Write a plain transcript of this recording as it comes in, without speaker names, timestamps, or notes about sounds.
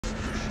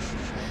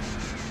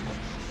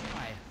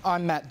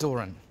I'm Matt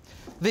Doran.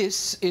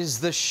 This is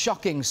the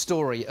shocking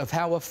story of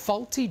how a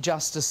faulty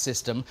justice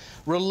system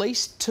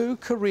released two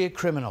career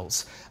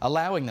criminals,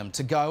 allowing them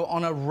to go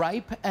on a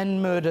rape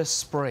and murder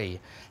spree,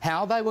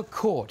 how they were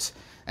caught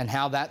and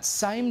how that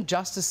same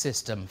justice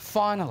system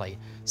finally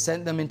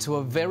sent them into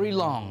a very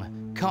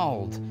long,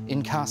 cold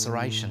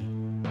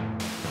incarceration.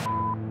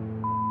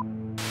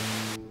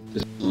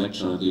 There's an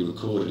electronically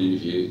recorded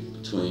interview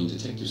between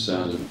Detective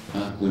Sergeant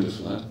Mark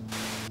Winterflood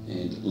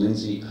and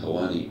Lindsay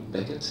Hawani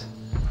Beckett.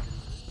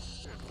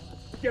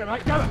 Get him,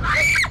 mate, go!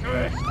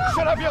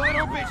 Shut up, you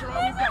little bitch, or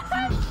I'll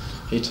back you!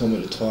 He told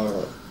me to tie her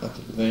up at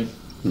the van.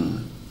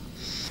 Right.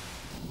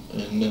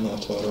 And then I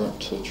tied her up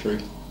to a tree.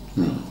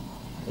 Right.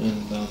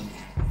 And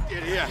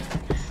Get here!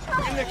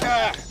 In the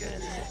car! Get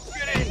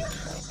in!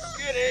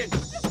 Get in!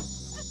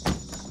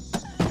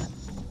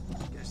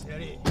 Get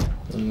steady.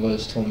 And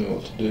Les told me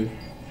what to do.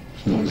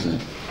 What was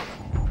that?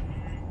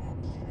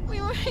 We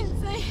won't say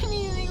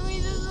anything, we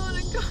just want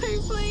to go,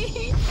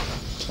 please.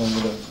 Told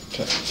me to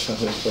cut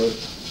her throat.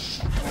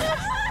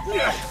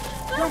 Yeah!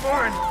 Come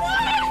on!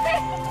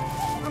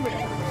 Come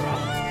here!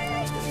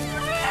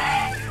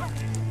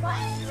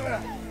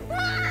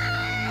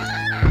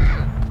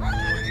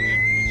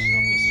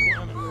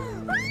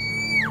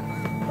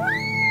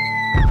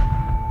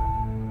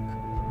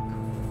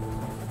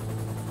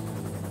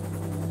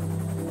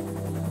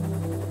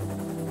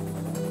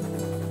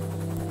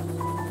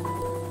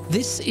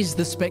 This is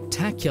the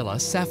spectacular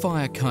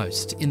Sapphire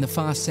Coast in the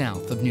far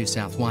south of New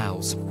South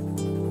Wales.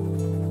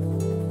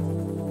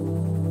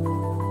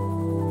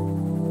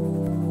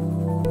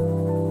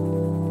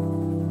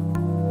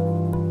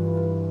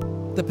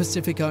 The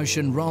Pacific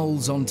Ocean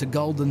rolls onto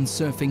golden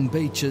surfing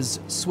beaches,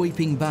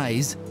 sweeping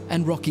bays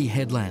and rocky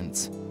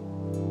headlands.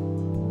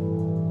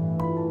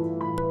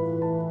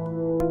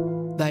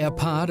 They are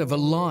part of a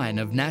line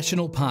of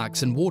national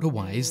parks and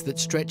waterways that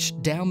stretch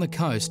down the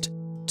coast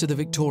to the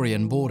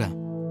Victorian border.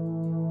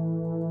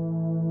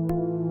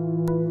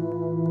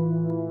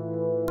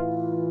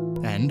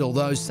 And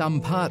although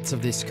some parts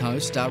of this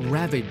coast are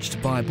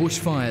ravaged by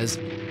bushfires,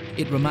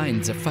 it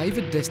remains a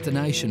favoured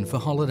destination for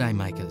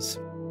holidaymakers.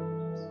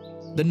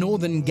 The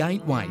northern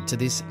gateway to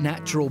this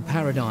natural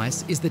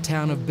paradise is the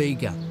town of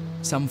Bega,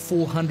 some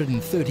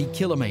 430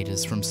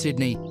 kilometres from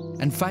Sydney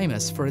and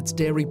famous for its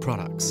dairy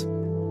products.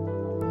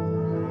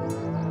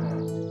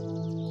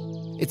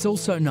 It's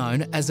also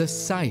known as a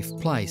safe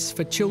place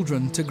for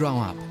children to grow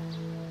up,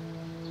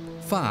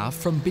 far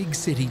from big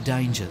city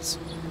dangers.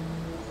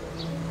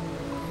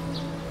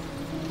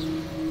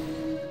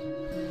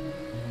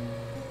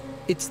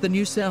 It's the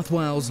New South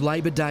Wales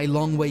Labor Day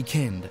long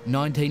weekend,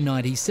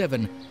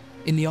 1997,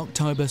 in the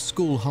October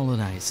school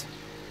holidays.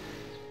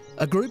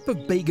 A group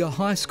of Bega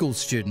High School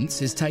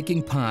students is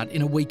taking part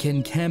in a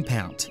weekend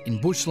campout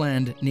in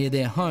bushland near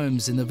their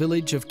homes in the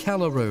village of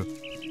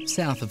Callaroo,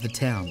 south of the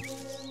town.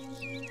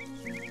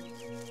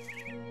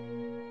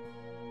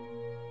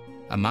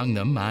 Among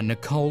them are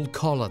Nichole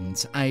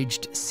Collins,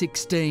 aged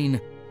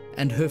 16,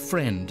 and her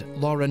friend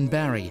Lauren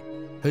Barry,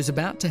 who's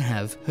about to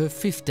have her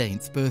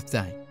 15th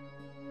birthday.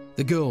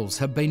 The girls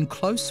have been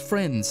close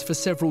friends for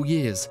several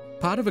years,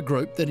 part of a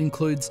group that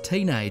includes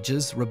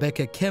teenagers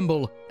Rebecca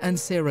Kemble and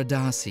Sarah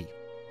Darcy.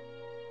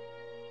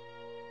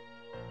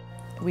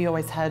 We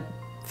always had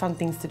fun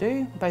things to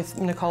do. Both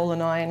Nichole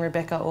and I and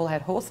Rebecca all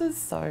had horses,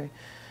 so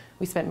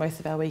we spent most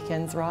of our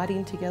weekends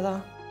riding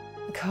together.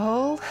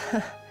 Nichole,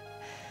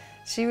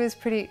 she was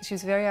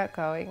very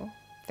outgoing,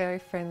 very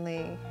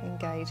friendly,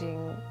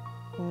 engaging,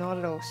 not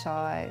at all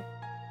shy.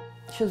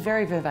 She was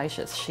very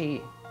vivacious.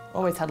 She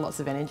always had lots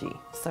of energy.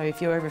 So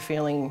if you're ever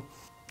feeling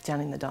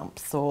down in the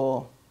dumps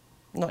or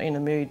not in a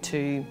mood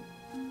to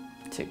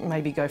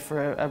maybe go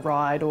for a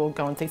ride or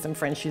go and see some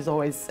friends, she's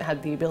always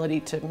had the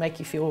ability to make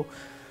you feel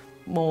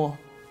more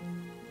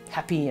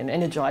happy and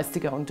energised to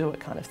go and do it,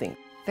 kind of thing.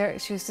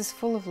 She was just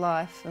full of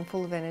life and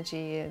full of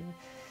energy, and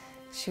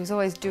she was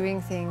always doing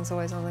things,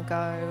 always on the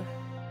go.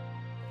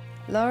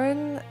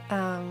 Lauren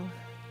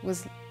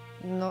was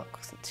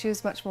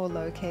much more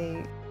low-key.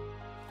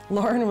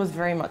 Lauren was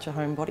very much a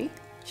homebody.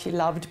 She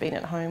loved being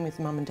at home with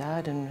Mum and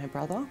Dad and her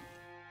brother.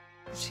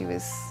 She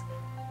was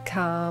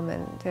calm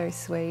and very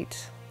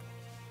sweet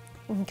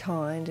and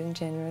kind and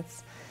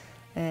generous,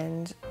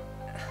 and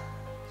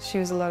she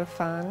was a lot of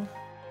fun.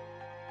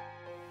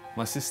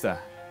 My sister,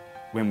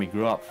 when we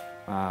grew up,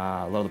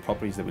 a lot of the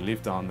properties that we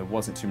lived on, there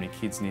wasn't too many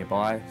kids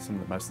nearby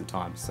most of the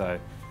time, so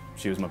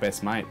she was my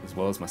best mate as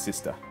well as my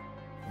sister.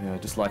 You know,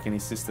 just like any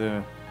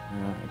sister,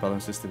 a brother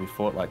and sister, we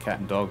fought like cat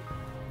and dog.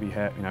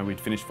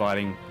 We'd finish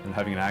fighting and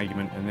having an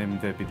argument, and then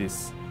there'd be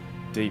this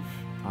deep,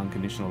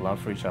 unconditional love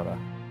for each other.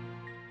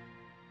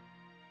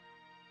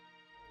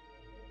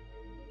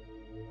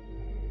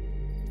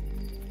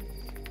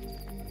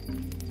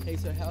 Hey,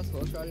 so how's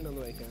horse riding on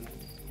the weekend?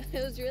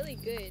 It was really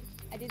good.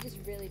 I did this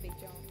really big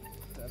jump.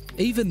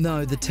 Even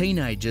though the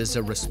teenagers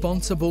are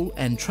responsible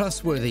and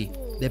trustworthy,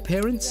 their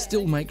parents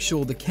still make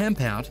sure the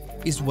campout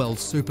is well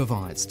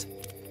supervised.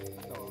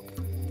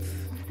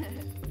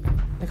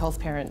 Nichole's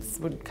parents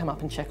would come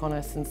up and check on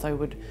us, and so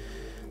would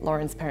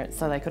Lauren's parents,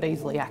 so they could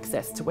easily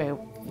access to where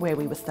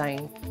we were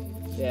staying.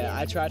 Yeah,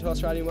 I tried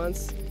horse riding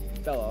once,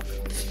 fell off.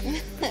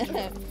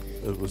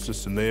 It was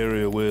just an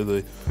area where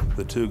the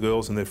two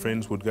girls and their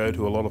friends would go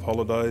to a lot of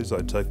holidays.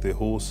 They'd take their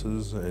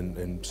horses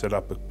and set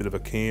up a bit of a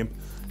camp,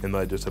 and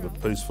they'd just have a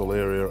peaceful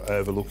area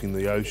overlooking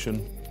the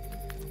ocean.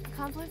 I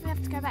can't believe we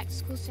have to go back to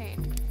school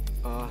soon.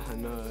 Oh, I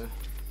know.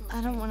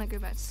 I don't want to go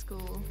back to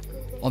school.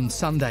 On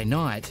Sunday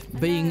night,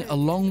 being a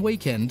long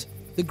weekend,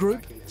 the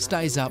group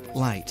stays up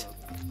late.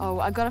 Oh,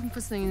 I got up and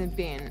put something in the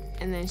bin,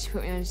 and then she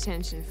put me on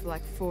detention for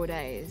like 4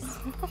 days.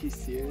 Are you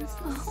serious?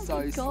 Oh So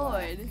my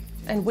God.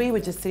 And we were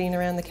just sitting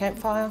around the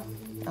campfire,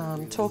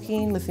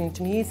 talking, listening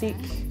to music.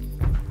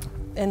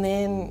 And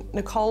then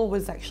Nichole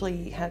was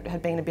actually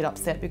had been a bit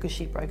upset because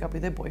she broke up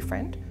with her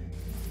boyfriend.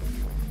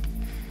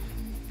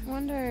 I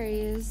wonder where he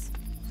is.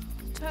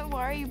 Don't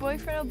worry, your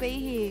boyfriend will be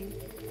here.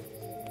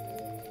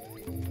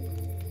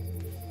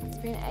 It's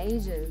been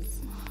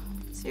ages.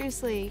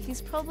 Seriously, he's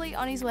probably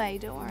on his way,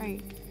 don't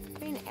worry. It's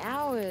been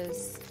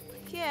hours.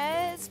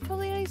 Yeah, it's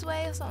probably on his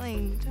way or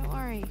something, don't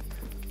worry.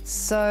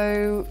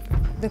 So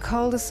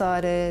Nichole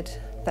decided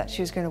that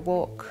she was going to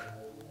walk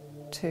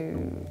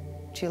to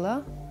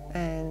Gilla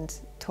and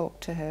talk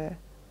to her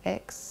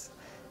ex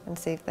and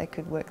see if they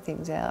could work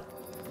things out.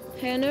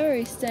 Hey, I know where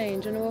he's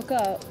staying. Do you want to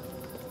walk up?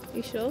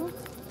 You sure?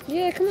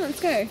 Yeah, come on, let's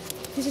go.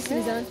 He's just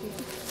with his auntie.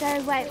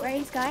 So wait, where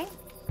he's going?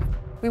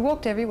 We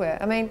walked everywhere.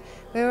 I mean,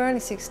 we were only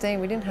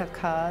 16. We didn't have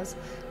cars.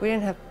 We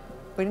didn't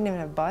even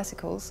have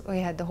bicycles. We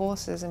had the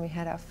horses and we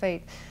had our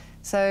feet.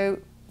 So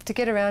to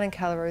get around in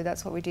Callaroo,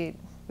 that's what we did.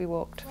 We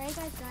walked. Where are you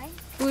guys going?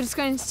 We're just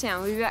going to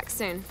town. We'll be back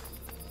soon.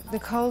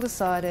 Nichole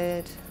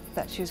decided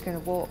that she was going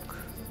to walk,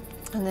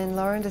 and then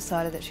Lauren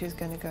decided that she was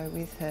going to go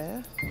with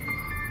her.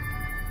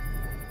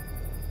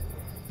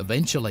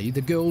 Eventually,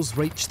 the girls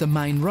reach the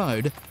main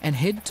road and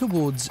head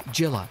towards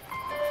Gilla.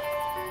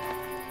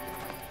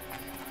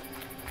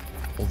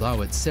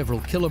 Although it's several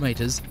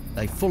kilometres,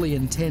 they fully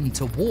intend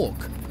to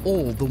walk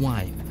all the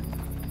way.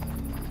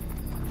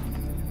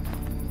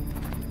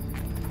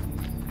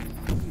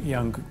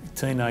 Young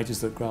teenagers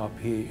that grow up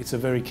here, it's a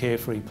very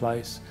carefree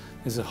place.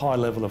 There's a high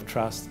level of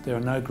trust. There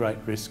are no great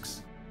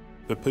risks.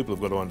 But people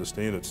have got to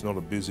understand it's not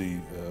a busy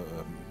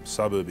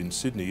suburb in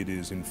Sydney. It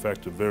is, in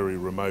fact, a very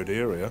remote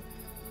area.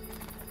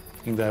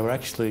 They were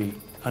actually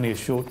only a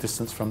short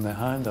distance from their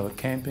home. They were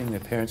camping,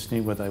 their parents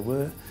knew where they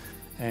were,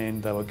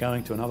 and they were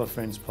going to another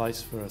friend's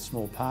place for a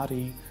small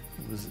party.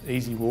 It was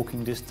easy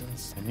walking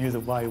distance. They knew the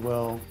way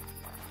well.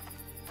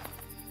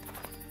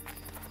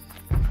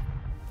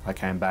 I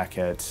came back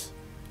at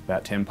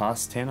about 10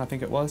 past 10, I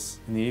think it was,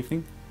 in the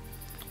evening,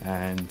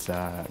 and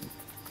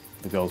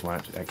the girls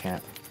weren't at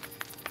camp.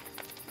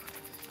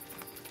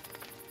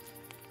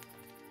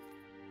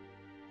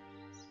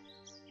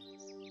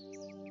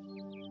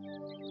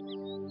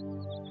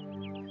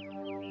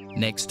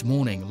 Next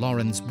morning,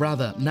 Lauren's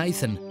brother,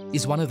 Nathan,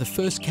 is one of the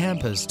first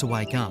campers to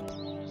wake up.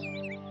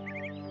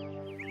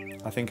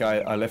 I think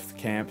I left the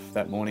camp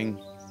that morning,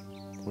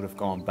 would have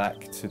gone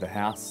back to the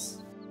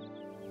house.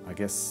 I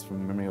guess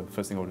from memory, the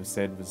first thing I would have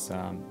said was, you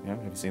know,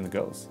 have you seen the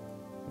girls?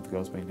 Have the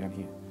girls been down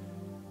here?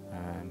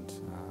 And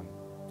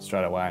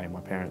straight away,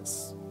 my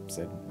parents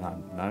said,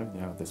 no,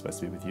 you know, they're supposed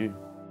to be with you.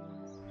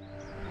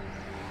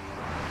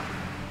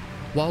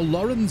 While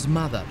Lauren's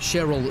mother,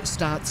 Cheryl,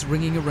 starts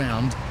ringing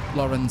around,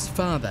 Lauren's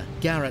father,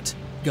 Garrett,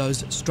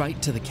 goes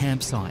straight to the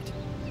campsite.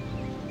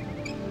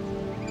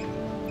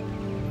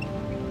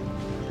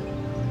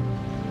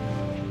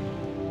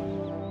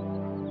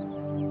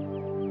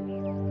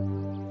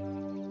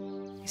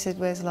 He said,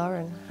 "Where's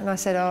Lauren?" And I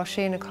said, "Oh,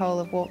 she and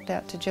Nichole have walked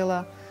out to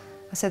Gilla."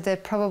 I said, "They're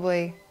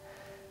probably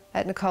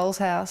at Nicole's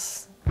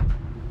house."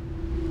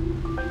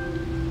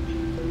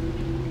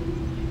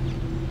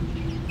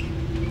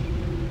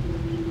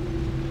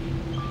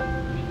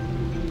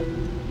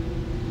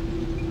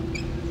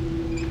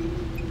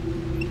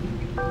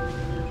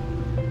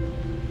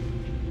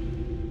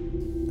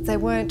 They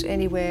weren't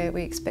anywhere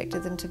we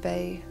expected them to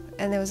be,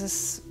 and there was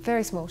a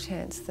very small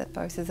chance that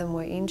both of them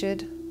were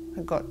injured,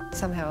 had got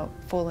somehow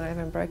fallen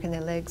over and broken their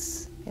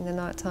legs in the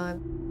night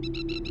time.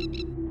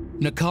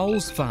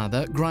 Nicole's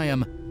father,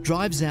 Graham,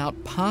 drives out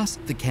past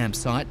the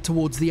campsite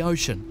towards the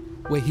ocean,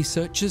 where he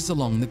searches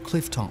along the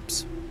cliff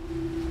tops.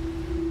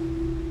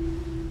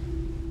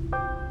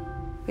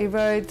 We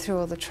rode through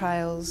all the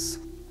trails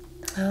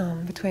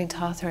between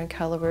Tartha and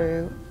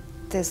Callaroo.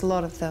 There's a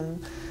lot of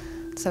them.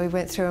 So we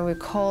went through and we were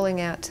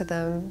calling out to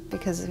them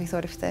because we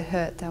thought if they're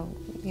hurt, they'll,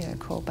 you know,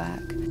 call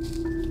back.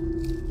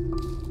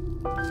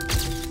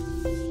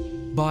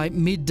 By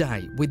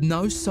midday, with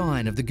no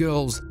sign of the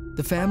girls,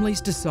 the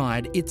families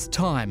decide it's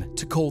time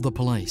to call the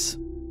police.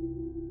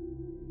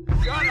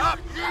 Shut up!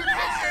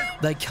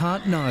 They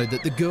can't know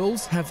that the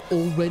girls have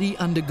already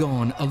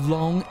undergone a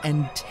long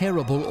and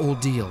terrible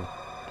ordeal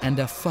and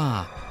are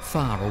far,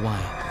 far away.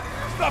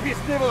 Stop your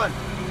snivelling!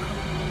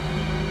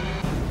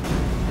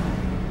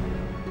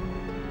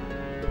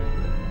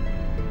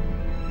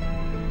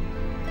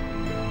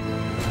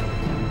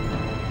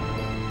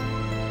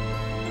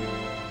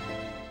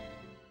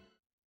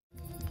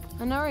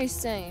 I know where he's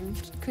staying.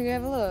 Can we go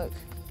have a look?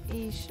 Are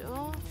you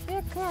sure?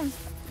 Yeah, come on.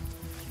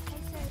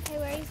 Okay,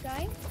 where he's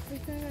going? We're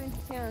going to go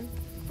into town.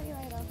 See you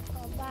later.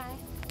 Oh, bye.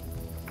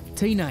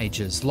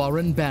 Teenagers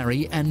Lauren,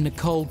 Barry and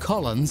Nichole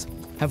Collins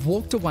have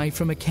walked away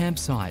from a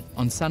campsite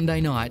on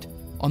Sunday night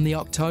on the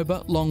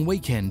October long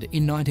weekend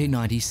in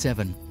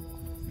 1997.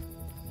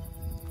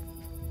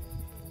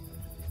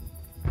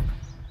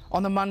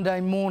 On the Monday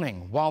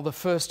morning, while the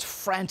first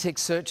frantic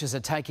searches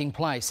are taking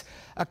place,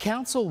 a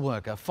council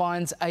worker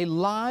finds a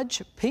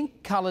large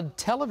pink-coloured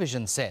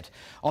television set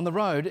on the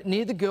road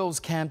near the girls'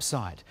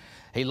 campsite.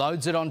 He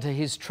loads it onto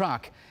his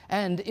truck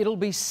and it'll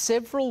be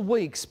several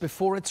weeks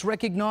before it's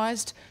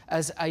recognised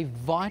as a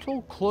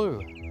vital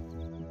clue.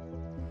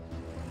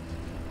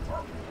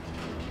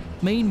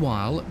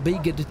 Meanwhile,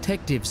 Bega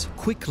detectives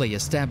quickly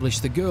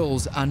establish the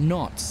girls are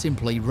not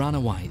simply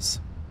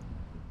runaways.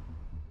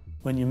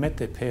 When you met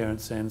their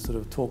parents and sort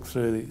of talked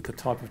through the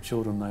type of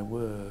children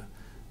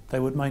they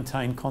would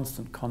maintain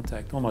constant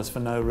contact, almost for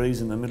no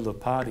reason, in the middle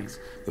of parties.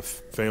 The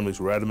families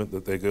were adamant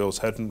that their girls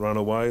hadn't run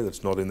away,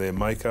 that's not in their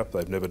makeup,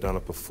 they've never done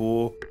it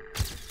before.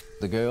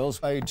 The girls,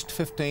 aged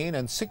 15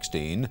 and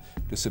 16,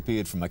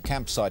 disappeared from a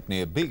campsite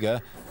near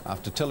Bega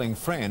after telling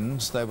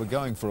friends they were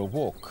going for a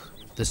walk.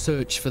 The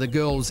search for the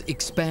girls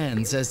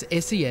expands as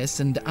SES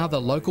and other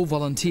local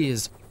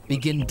volunteers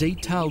begin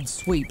detailed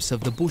sweeps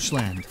of the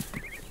bushland.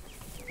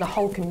 The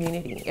whole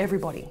community,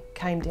 everybody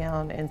came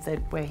down and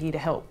said, we're here to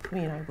help,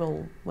 you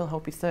know, we'll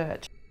help you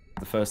search.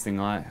 The first thing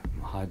I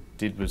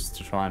did was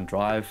to try and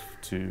drive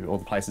to all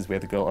the places where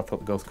I thought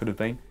the girls could have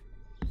been.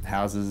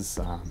 Houses,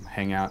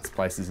 hangouts,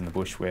 places in the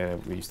bush where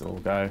we used to all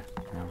go.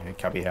 We had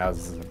cubby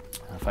houses and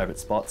our favourite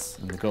spots,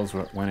 and the girls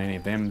weren't any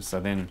of them, so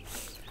then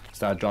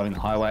started driving the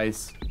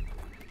highways,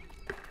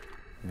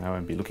 you know,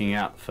 and be looking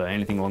out for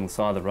anything along the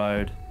side of the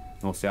road,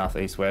 north, south,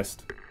 east,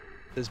 west.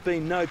 There's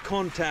been no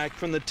contact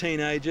from the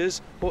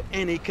teenagers or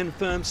any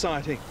confirmed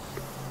sighting.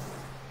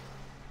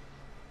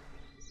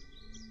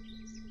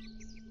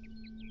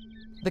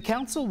 The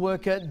council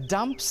worker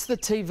dumps the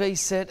TV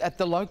set at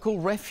the local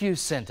refuse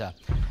centre.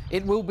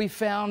 It will be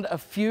found a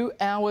few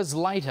hours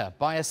later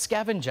by a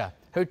scavenger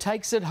who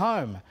takes it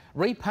home,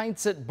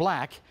 repaints it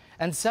black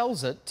and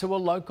sells it to a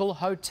local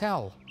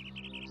hotel.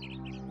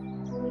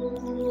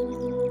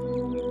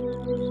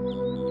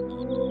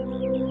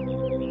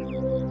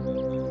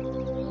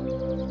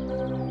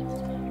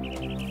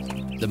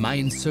 The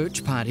main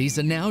search parties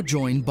are now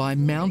joined by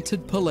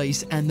mounted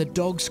police and the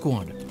dog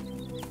squad.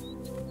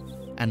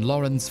 And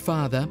Lauren's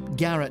father,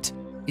 Garrett,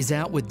 is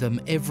out with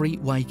them every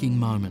waking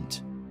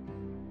moment.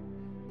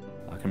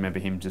 I can remember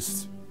him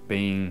just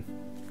being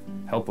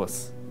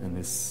helpless in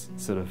this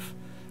sort of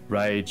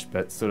rage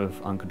but sort of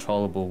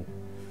uncontrollable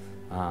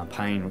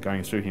pain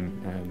going through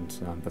him, and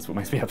that's what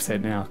makes me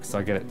upset now, because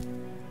I get it,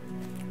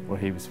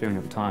 what he was feeling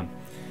at the time,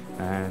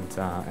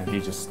 and he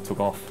just took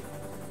off.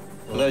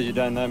 For those who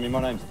don't know me, my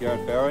name's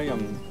Garrett Barry. I'm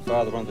the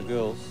father of one of the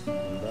girls.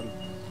 And,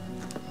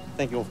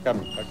 thank you all for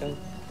coming, okay?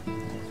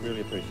 It's really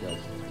appreciated.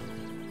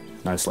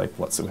 No sleep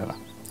whatsoever.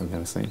 I've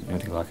never seen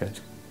anything like it,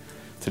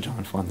 to try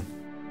and find them.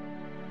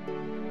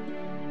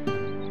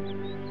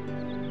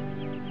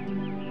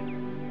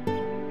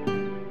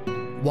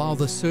 While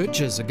the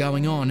searches are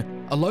going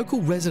on, a local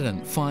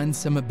resident finds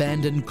some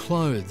abandoned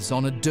clothes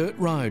on a dirt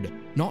road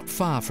not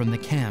far from the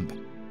camp.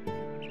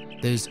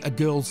 There's a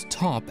girl's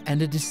top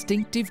and a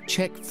distinctive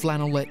check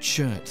flannelette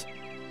shirt.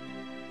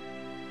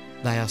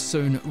 They are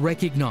soon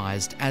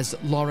recognised as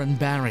Lauren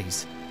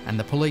Barry's, and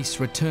the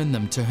police return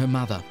them to her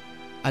mother.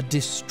 A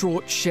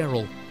distraught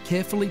Cheryl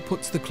carefully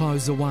puts the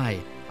clothes away,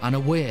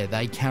 unaware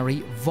they carry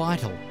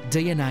vital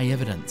DNA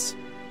evidence.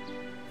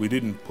 We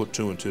didn't put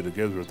two and two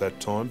together at that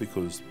time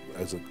because,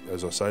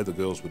 as I say, the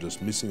girls were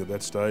just missing at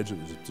that stage. It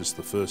was just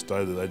the first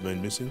day that they'd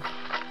been missing.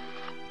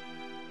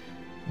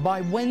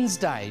 By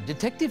Wednesday,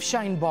 Detective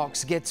Shane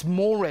Box gets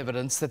more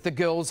evidence that the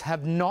girls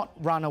have not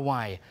run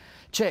away.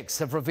 Checks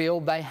have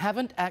revealed they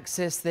haven't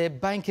accessed their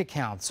bank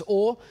accounts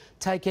or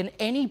taken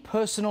any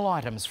personal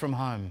items from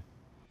home.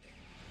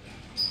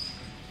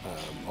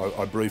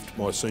 I briefed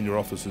my senior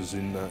officers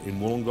in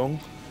Wollongong,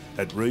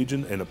 at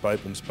Region and at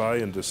Bateman's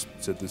Bay, and just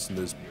said, listen,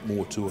 there's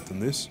more to it than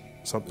this.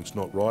 Something's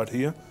not right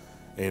here.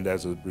 And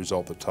as a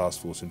result, the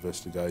task force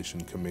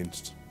investigation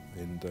commenced,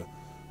 and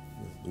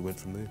we went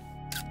from there.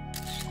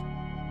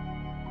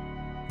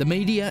 The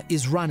media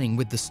is running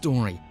with the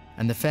story,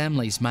 and the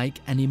families make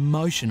an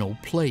emotional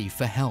plea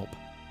for help.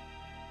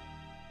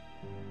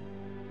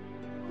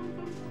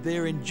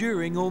 They're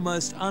enduring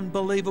almost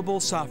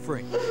unbelievable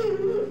suffering.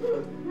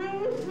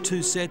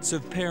 Two sets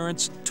of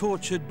parents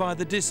tortured by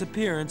the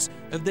disappearance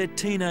of their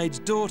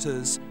teenage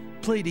daughters,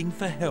 pleading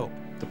for help.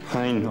 The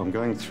pain I'm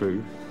going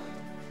through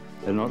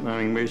and not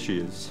knowing where she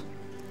is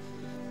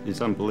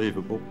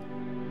unbelievable.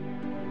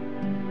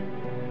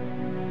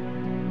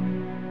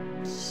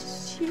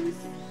 She was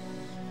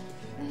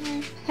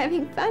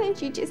having fun and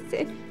she just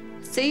said,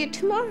 see you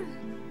tomorrow.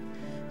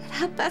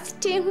 At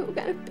 10:30 we were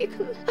going to pick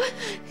them up.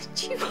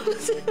 She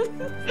wasn't.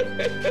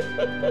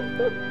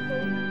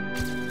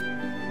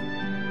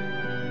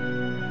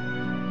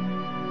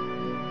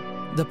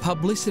 The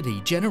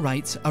publicity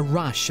generates a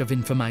rush of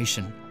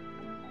information.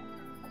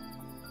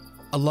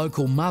 A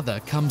local mother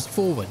comes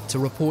forward to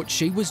report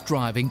she was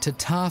driving to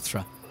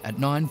Tathra at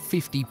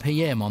 9:50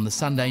 p.m. on the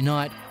Sunday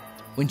night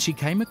when she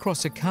came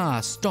across a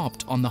car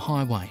stopped on the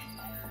highway.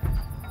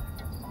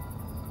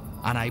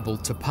 Unable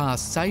to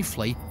pass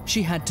safely,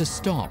 she had to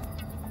stop,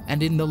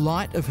 and in the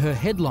light of her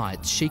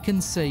headlights she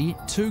can see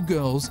two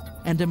girls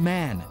and a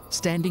man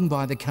standing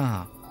by the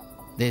car.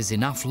 There's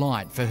enough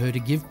light for her to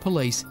give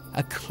police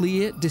a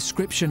clear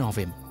description of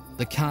him.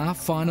 The car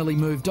finally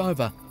moved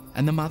over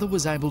and the mother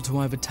was able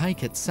to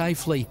overtake it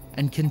safely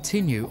and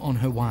continue on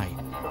her way.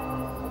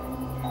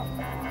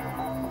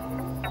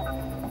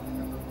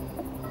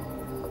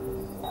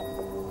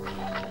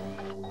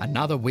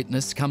 Another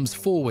witness comes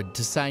forward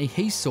to say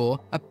he saw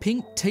a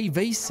pink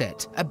TV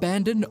set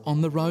abandoned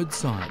on the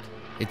roadside.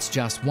 It's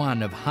just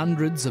one of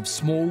hundreds of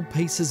small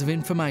pieces of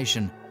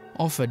information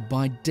offered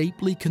by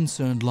deeply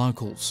concerned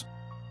locals.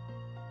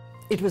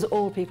 It was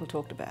all people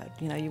talked about.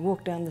 You know, you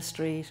walk down the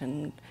street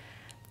and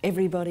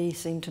everybody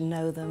seemed to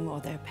know them, or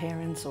their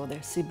parents or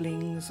their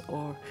siblings,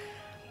 or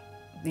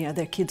you know,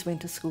 their kids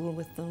went to school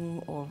with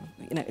them, or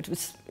you know, it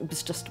was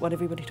just what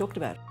everybody talked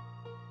about.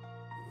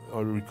 I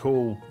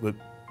recall that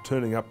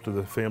turning up to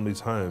the families'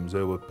 homes,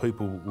 there were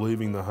people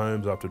leaving the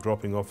homes after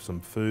dropping off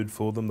some food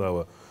for them. They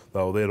were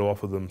there to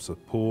offer them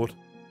support.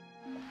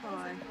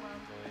 Hi.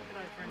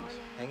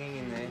 Hanging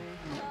in there.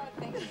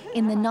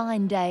 In the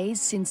 9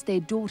 days since their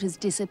daughter's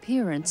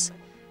disappearance,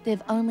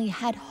 they've only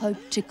had hope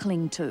to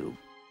cling to.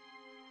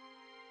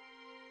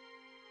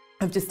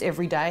 Of just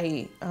every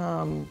day,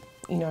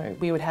 you know,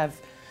 we would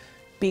have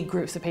big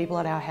groups of people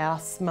at our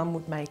house. Mum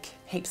would make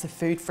heaps of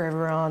food for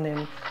everyone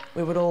and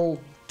we would all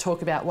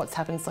talk about what's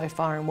happened so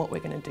far and what we're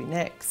going to do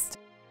next.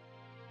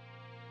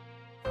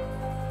 A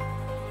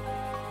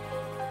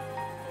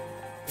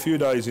few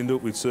days into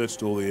it, we'd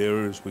searched all the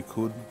areas we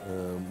could.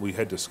 We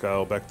had to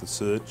scale back the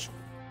search.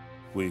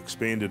 We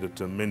expanded it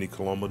to many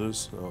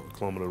kilometres, a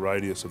kilometre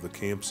radius of the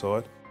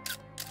campsite.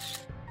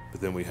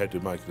 But then we had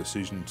to make a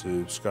decision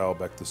to scale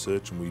back the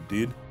search, and we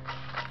did.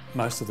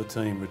 Most of the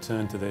team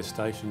returned to their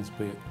stations,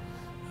 be it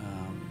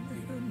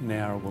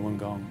Nowra,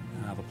 Wollongong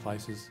and other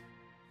places.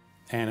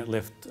 And it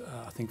left,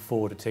 I think,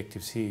 4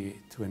 detectives here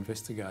to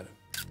investigate it.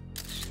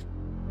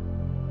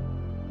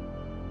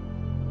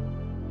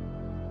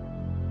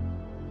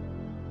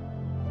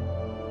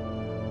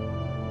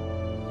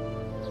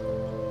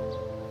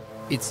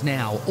 It's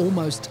now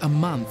almost a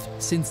month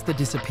since the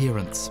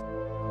disappearance.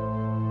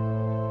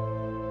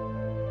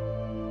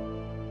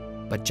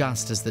 But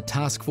just as the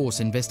task force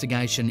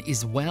investigation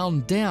is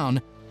wound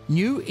down,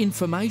 new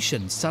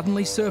information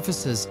suddenly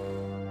surfaces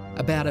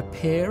about a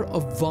pair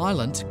of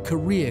violent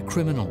career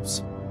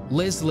criminals,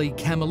 Leslie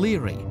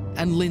Camilleri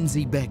and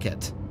Lindsay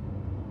Beckett.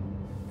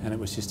 And it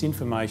was just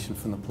information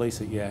from the police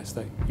at Yass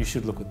that you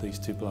should look at these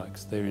two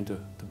blokes. They're into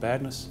the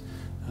badness,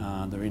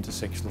 they're into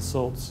sexual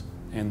assaults,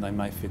 and they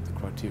may fit the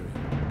criteria.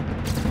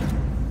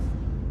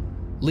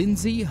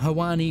 Lindsay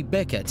Hawani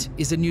Beckett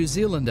is a New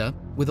Zealander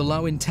with a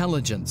low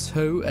intelligence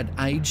who, at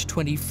age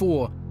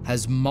 24,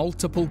 has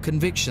multiple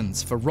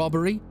convictions for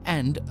robbery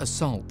and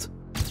assault.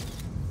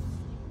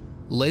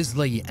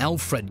 Leslie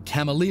Alfred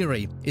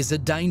Camilleri is a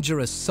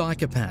dangerous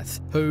psychopath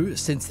who,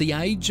 since the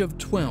age of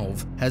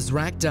 12, has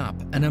racked up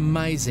an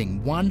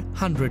amazing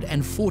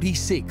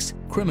 146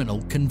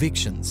 criminal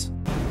convictions.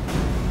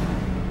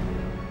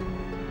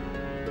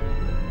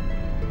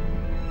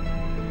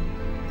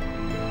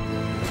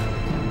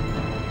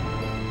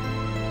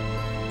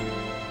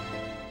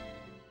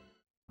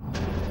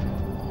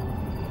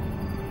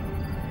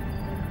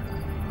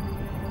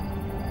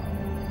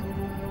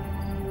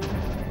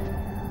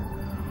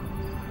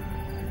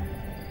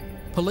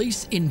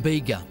 Police in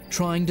Bega,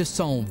 trying to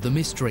solve the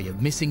mystery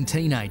of missing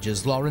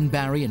teenagers Lauren,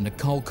 Barry and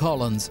Nichole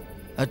Collins,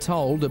 are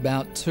told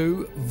about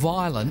 2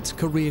 violent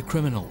career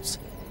criminals,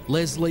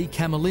 Leslie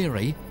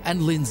Camilleri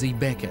and Lindsay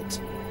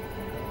Beckett.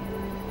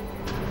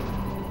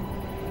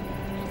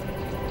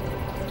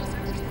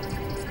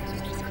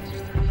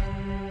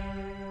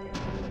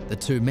 The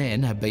 2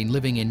 men have been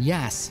living in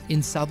Yass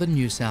in southern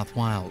New South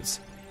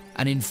Wales.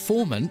 An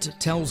informant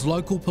tells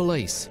local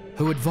police,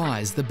 who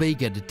advise the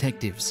Bega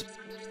detectives.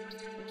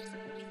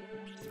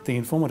 The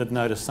informant had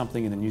noticed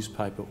something in the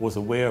newspaper, was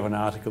aware of an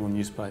article in the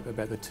newspaper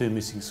about the 2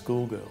 missing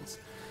schoolgirls.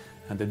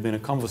 And there'd been a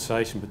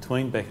conversation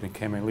between Beckett and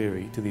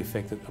Camilleri to the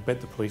effect that I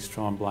bet the police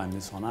try and blame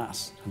this on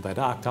us. And they'd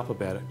arced up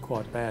about it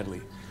quite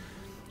badly.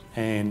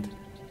 And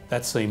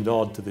that seemed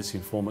odd to this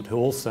informant, who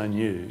also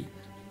knew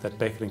that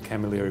Beckett and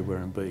Camilleri were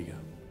in Bega.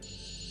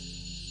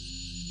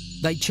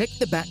 They check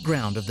the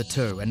background of the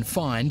 2 and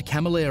find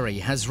Camilleri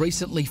has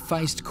recently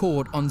faced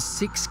court on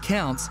 6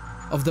 counts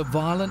of the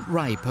violent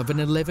rape of an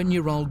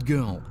 11-year-old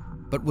girl,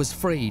 but was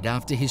freed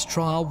after his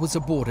trial was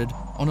aborted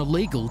on a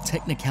legal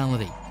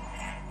technicality.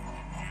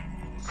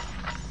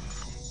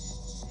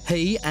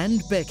 He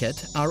and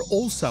Beckett are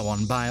also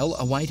on bail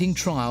awaiting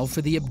trial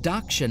for the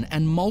abduction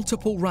and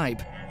multiple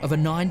rape of a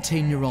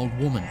 19-year-old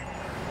woman.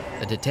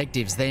 The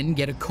detectives then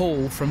get a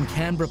call from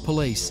Canberra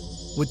Police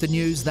with the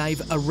news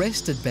they've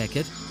arrested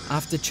Beckett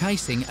after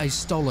chasing a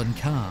stolen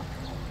car.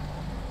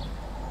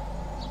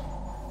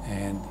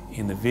 And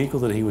in the vehicle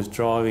that he was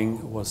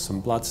driving was some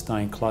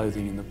blood-stained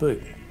clothing in the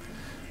boot.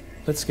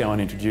 Let's go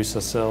and introduce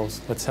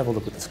ourselves. Let's have a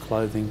look at this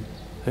clothing.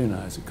 Who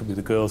knows, it could be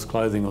the girl's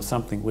clothing or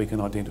something we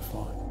can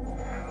identify.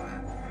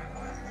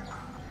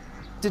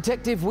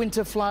 Detective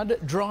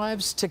Winterflood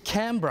drives to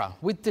Canberra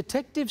with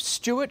Detective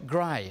Stuart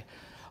Gray.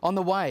 On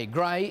the way,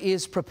 Gray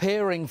is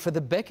preparing for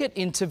the Beckett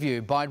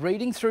interview by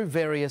reading through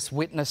various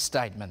witness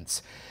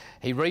statements.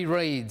 He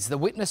rereads the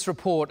witness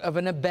report of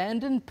an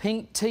abandoned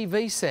pink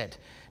TV set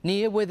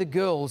near where the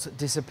girls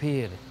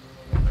disappeared.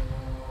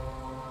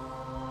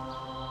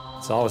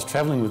 So I was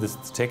travelling with this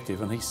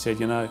detective and he said,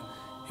 you know,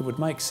 it would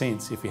make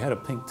sense if you had a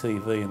pink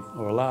TV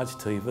or a large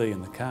TV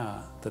in the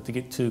car, that to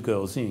get two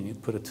girls in,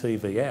 you'd put a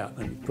TV out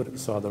and you'd put it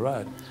beside the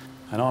road.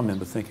 And I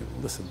remember thinking,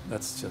 well, listen,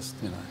 that's just,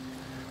 you know,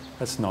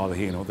 that's neither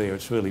here nor there.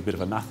 It's really a bit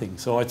of a nothing.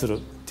 So I sort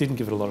of didn't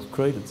give it a lot of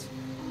credence.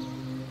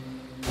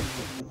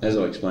 As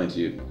I explained to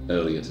you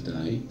earlier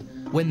today,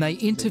 when they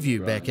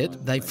interview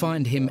Beckett, they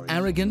find him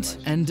arrogant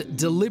and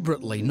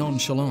deliberately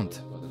nonchalant.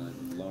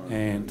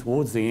 And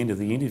towards the end of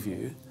the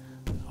interview,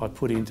 I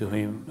put to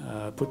him,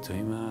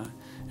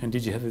 and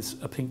did you have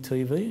a pink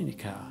TV in your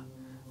car?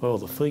 Well,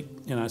 the feet,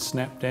 you know,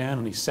 snapped down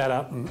and he sat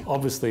up, and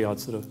obviously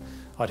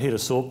I'd hit a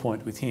sore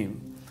point with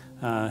him.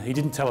 He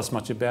didn't tell us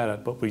much about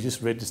it, but we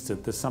just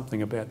registered there's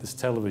something about this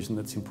television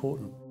that's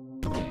important.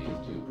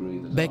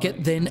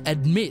 Beckett then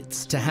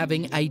admits to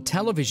having a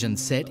television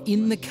set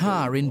in the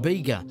car in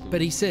Bega, but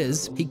he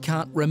says he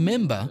can't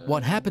remember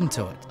what happened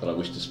to it. But I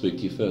wish to speak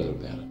to you further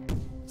about it.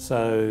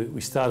 So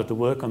we started to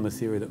work on the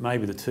theory that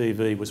maybe the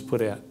TV was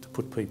put out to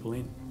put people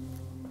in.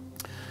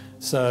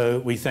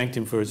 So we thanked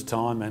him for his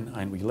time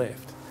and we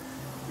left.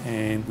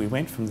 And we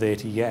went from there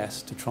to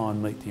Yass to try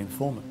and meet the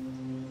informant.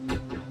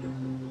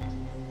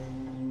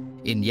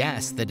 In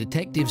Yass, the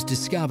detectives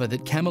discover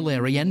that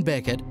Camilleri and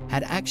Beckett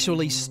had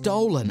actually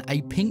stolen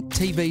a pink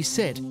TV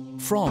set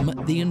from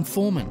the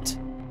informant.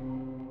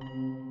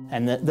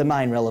 And the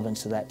main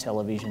relevance of that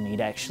television,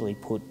 he'd actually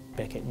put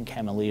Beckett and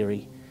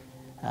Camilleri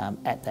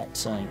at that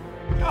scene.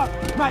 Oh,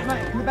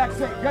 mate, in the back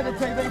seat, grab the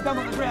TV, dump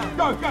on the ground.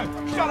 Go!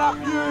 Shut up,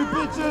 you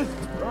bitches!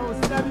 Oh,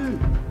 what's that you?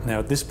 Now,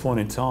 at this point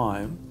in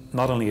time,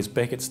 not only is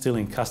Beckett still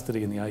in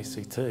custody in the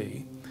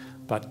ACT,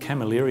 but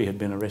Camilleri had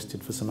been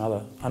arrested for some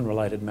other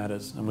unrelated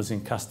matters and was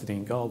in custody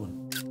in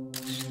Goulburn.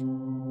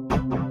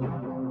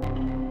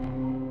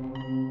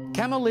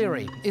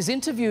 Camilleri is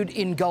interviewed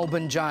in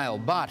Goulburn jail,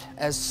 but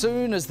as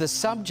soon as the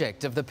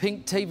subject of the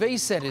pink TV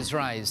set is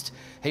raised,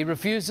 he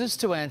refuses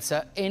to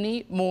answer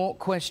any more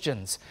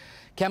questions.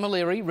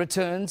 Camilleri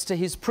returns to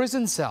his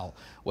prison cell,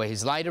 where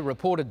he's later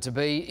reported to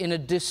be in a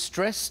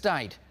distressed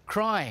state,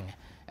 crying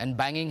and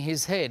banging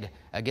his head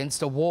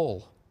against a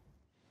wall.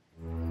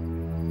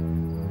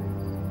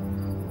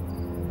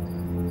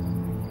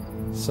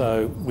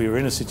 So we were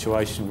in a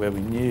situation where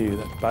we knew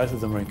that both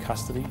of them were in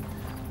custody,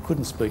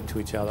 couldn't speak to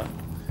each other,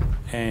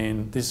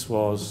 and this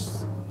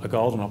was a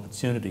golden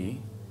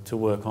opportunity to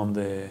work on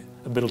their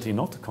ability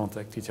not to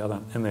contact each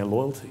other and their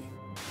loyalty.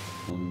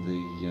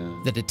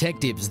 The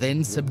detectives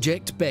then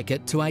subject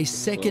Beckett to a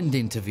second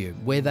interview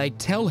where they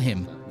tell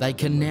him they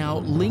can now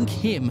link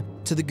him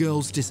to the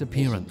girl's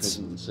disappearance.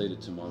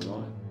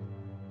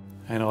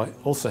 And I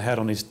also had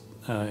on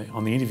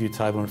the interview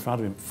table in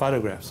front of him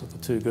photographs of the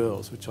two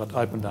girls, which I'd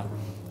opened up,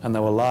 and they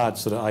were large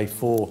sort of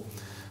A4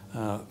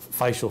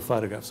 facial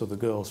photographs of the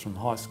girls from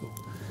high school.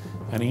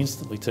 And he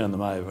instantly turned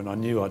them over, and I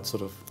knew I'd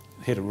sort of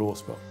hit a raw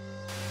spot.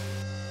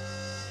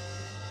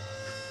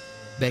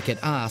 Beckett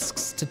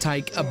asks to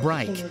take a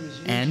break,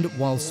 and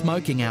while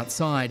smoking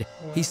outside,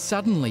 he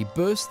suddenly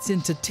bursts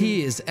into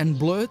tears and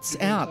blurts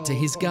out to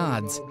his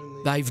guards,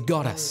 "They've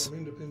got us."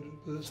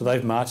 So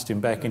they've marched him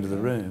back into the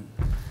room,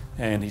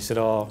 and he said,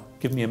 "Oh,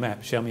 give me a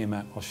map, show me a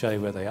map, I'll show you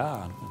where they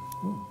are."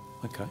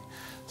 Okay.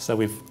 So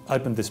we've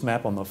opened this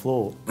map on the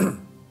floor,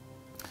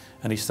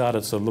 and he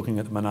started sort of looking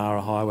at the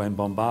Monara Highway in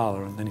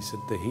Bombala, and then he said,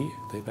 "They're here,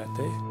 they're back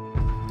there."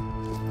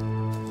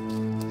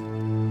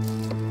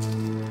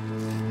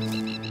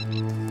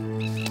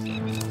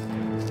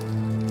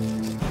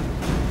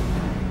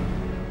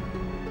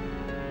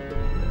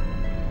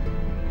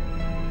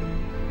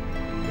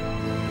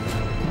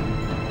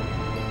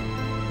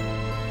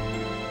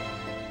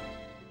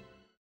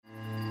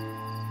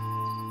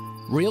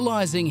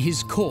 Realising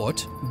his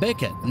caught,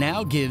 Beckett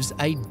now gives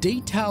a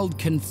detailed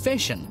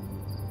confession,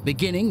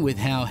 beginning with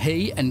how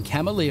he and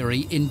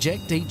Camilleri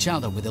inject each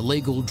other with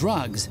illegal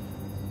drugs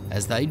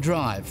as they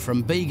drive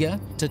from Bega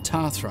to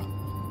Tathra.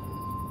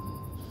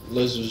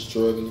 Les was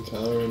driving the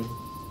car and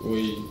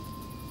we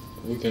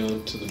were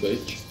going to the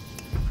beach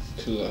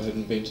because I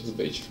hadn't been to the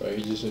beach for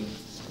ages and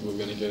we were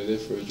going to go there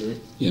for a drink.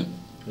 Yeah.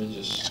 And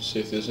just see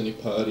if there's any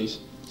parties.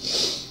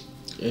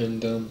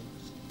 And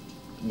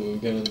we were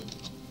going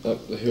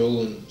up the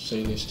hill and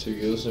seeing these two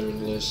girls there,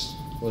 and Les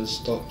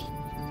stopped.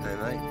 Hey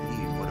mate,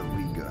 what have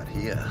we got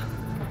here?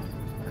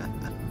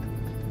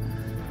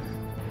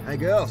 Hey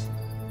girls.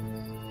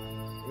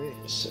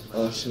 I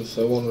asked them if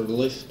they wanted a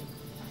lift,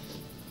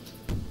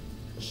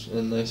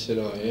 And they said,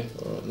 oh yeah,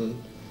 alright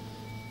then.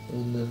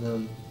 And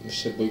then we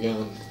said we're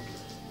going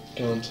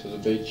to the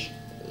beach,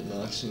 and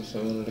I asked them if they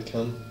wanted to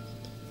come.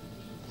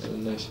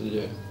 And they said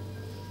yeah.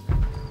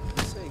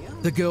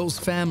 The girls'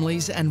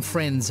 families and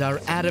friends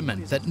are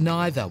adamant that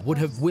neither would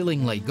have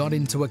willingly got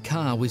into a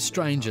car with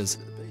strangers,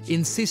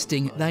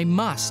 insisting they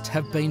must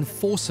have been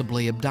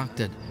forcibly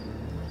abducted.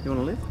 You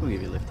want a lift? We'll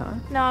give you a lift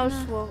home. No, I'll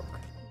just walk.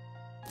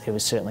 There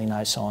was certainly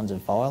no signs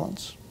of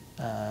violence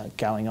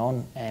going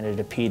on, and it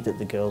appeared that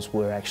the girls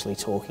were actually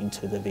talking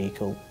to the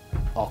vehicle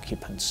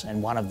occupants,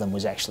 and one of them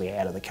was actually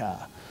out of the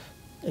car,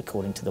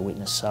 according to the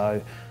witness.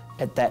 So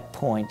at that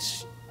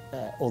point,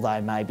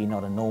 although maybe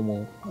not a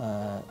normal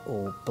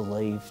or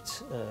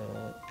believed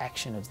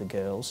action of the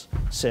girls,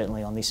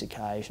 certainly on this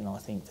occasion I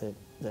think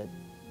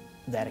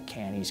that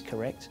account is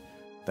correct.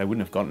 They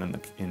wouldn't have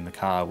gotten in the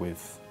car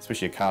with,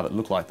 especially a car that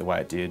looked like the way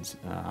it did.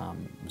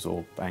 It was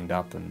all banged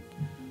up and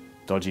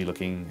dodgy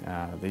looking.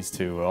 These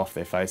two were off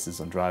their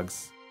faces on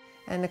drugs.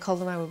 And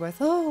Nichole and I were both,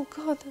 oh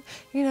God,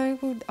 you know,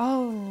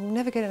 we'll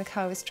never get in a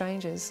car with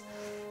strangers.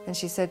 And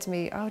she said to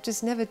me, oh,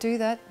 just never do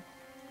that.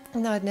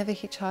 No, I'd never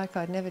hitchhike,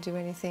 I'd never do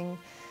anything.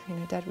 You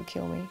know, Dad would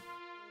kill me.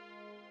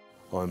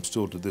 I'm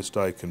still to this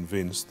day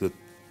convinced that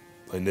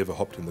they never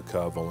hopped in the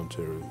car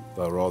voluntarily.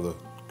 They were either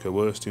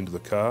coerced into the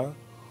car,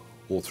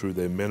 or through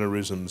their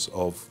mannerisms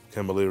of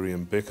Camilleri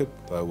and Beckett,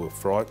 they were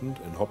frightened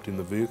and hopped in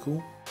the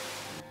vehicle.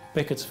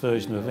 Beckett's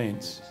version of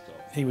events,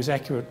 he was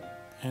accurate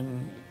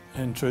and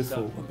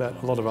truthful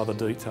about a lot of other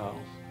detail.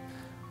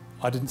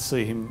 I didn't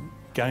see him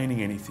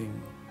gaining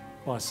anything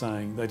by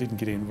saying they didn't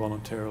get in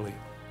voluntarily.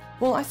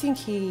 Well, I think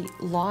he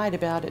lied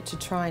about it to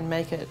try and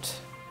make it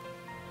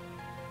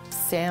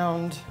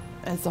sound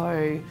as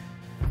though...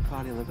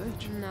 Party on the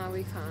beach? No,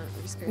 we can't.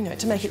 We're just You know,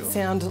 to make it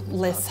sound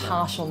less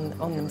harsh on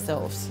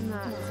themselves. No.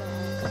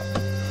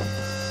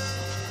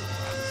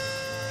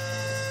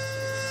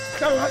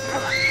 Shut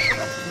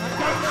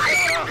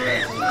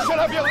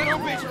up, you little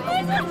bitch!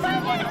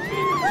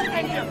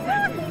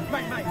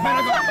 Mate,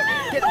 I got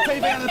get the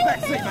TV out of the back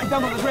seat, mate.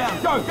 Dumb on the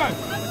ground. Go!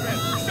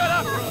 Shut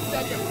up, or I'll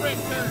stab your friend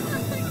too.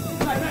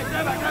 Mate,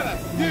 grab her.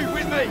 You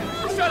with me?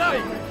 Shut up!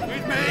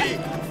 With me?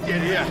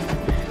 Get here.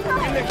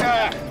 In the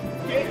car.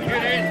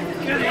 Get in.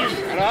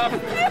 Shut up.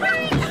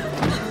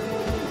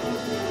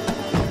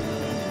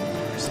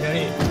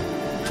 Stay in.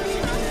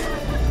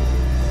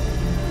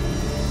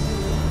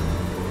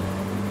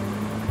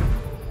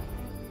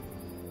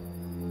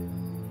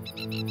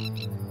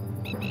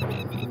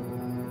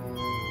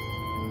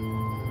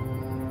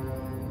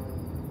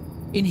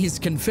 In his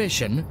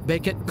confession,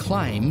 Beckett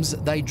claims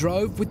they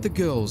drove with the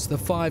girls the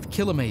 5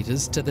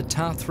 kilometres to the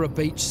Tathra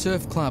Beach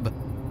Surf Club,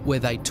 where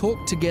they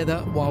talked together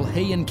while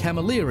he and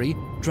Camilleri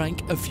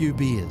drank a few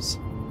beers.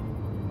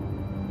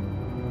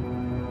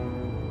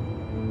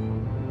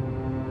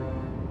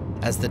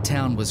 As the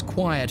town was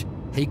quiet,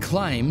 he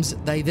claims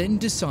they then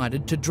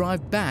decided to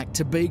drive back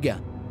to Bega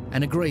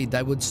and agreed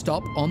they would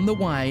stop on the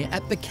way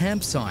at the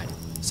campsite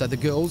so the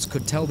girls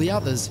could tell the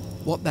others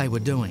what they were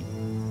doing.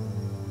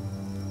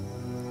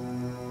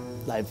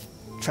 They've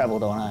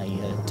travelled on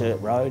a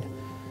dirt road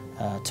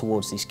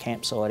towards this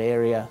campsite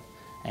area,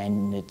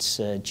 and it's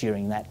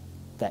during that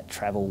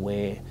travel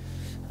where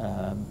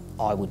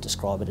I would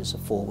describe it as a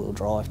 4-wheel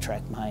drive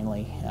track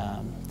mainly,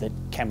 that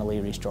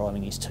Camilleri is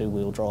driving his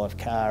 2-wheel drive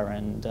car,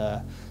 and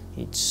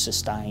it's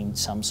sustained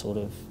some sort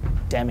of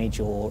damage,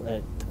 or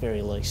at the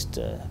very least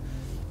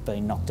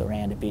been knocked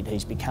around a bit.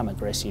 He's become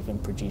aggressive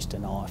and produced a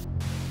knife.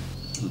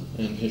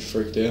 And he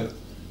freaked out,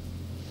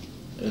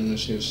 and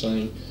as he was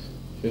saying,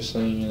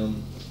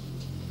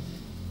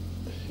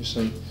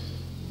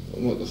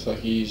 what the fuck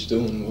are you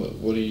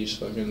doing? What are you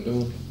fucking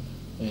doing?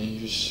 And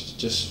he was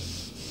just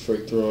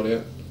freaked right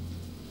out.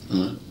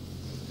 Right.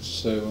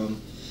 So,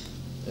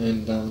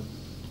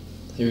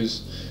 he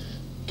was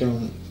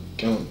going,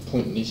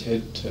 pointing his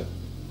head to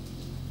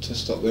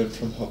stop them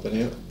from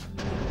hopping out.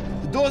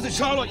 The door's a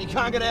child lock, you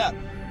can't get out.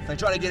 If they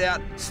try to get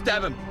out,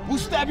 stab them. We'll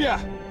stab you,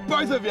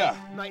 both of you.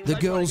 The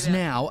girls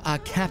now are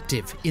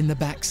captive in the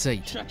back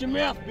seat. Shut your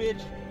mouth,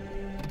 bitch.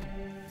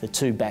 The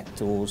 2 back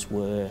doors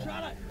were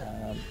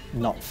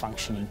not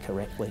functioning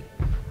correctly.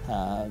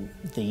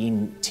 The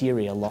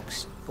interior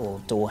locks or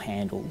door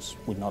handles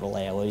would not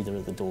allow either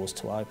of the doors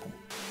to open.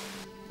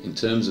 In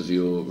terms of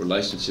your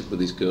relationship with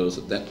these girls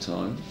at that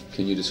time,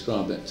 can you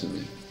describe that to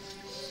me?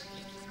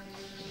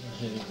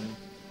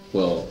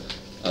 Well,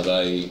 are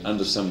they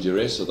under some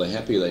duress? Are they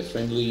happy? Are they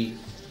friendly?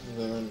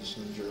 They're under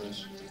some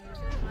duress.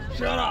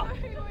 Shut up!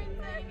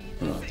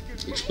 Right,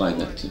 explain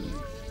that to me.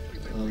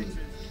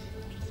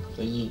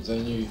 They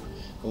knew,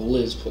 well,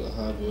 Liz put the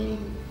hard word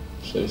on,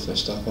 so if they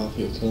step up,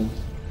 he'll kill them.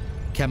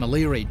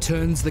 Camilleri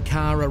turns the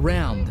car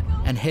around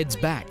and heads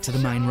back to the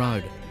main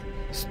road.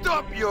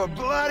 Stop your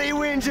bloody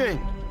whinging!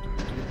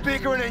 You're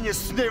bickering and you're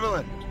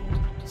snivelling.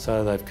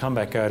 So they've come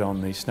back out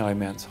on the Snowy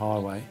Mountains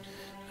Highway,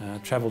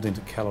 travelled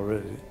into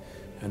Callaroo,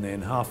 and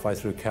then halfway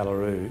through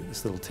Callaroo,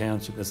 this little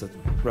township, there's a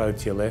road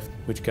to your left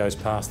which goes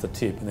past the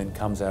tip and then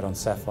comes out on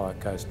Sapphire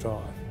Coast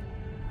Drive.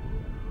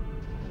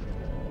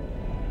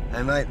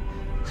 Hey mate,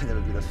 I'd have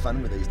a bit of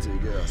fun with these two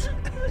girls.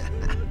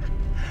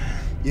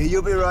 Yeah,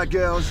 you'll be right,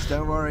 girls.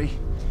 Don't worry.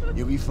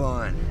 You'll be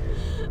fine.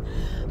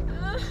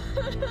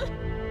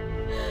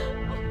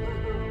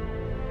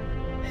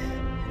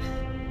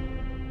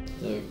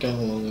 Go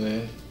along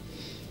there.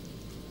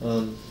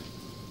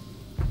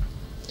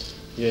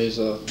 Yes,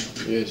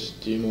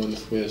 do you mind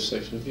if we have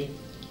sex with you?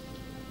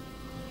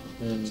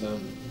 And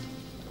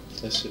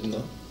they're sitting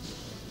up.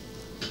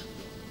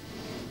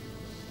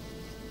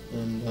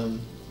 And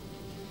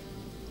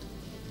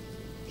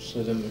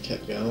so then we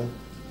kept going.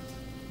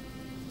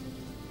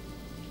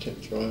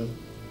 Kept driving.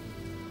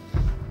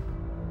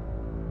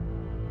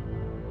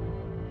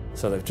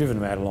 So they've driven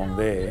them out along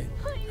there,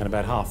 and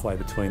about halfway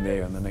between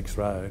there and the next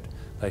road,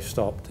 they've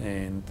stopped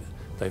and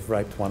they've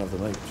raped one of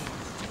them each.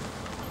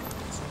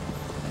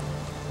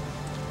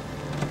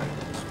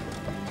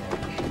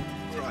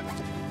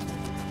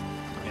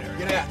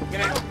 Get out,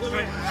 get out.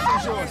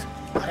 It's yours.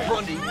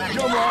 Blondie,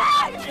 you're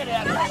mine. Get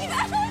out of here.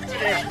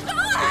 Get out.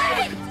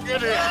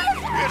 Get out.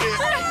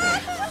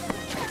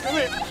 Come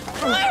here.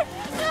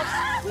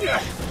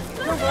 Yeah.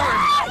 Come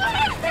on.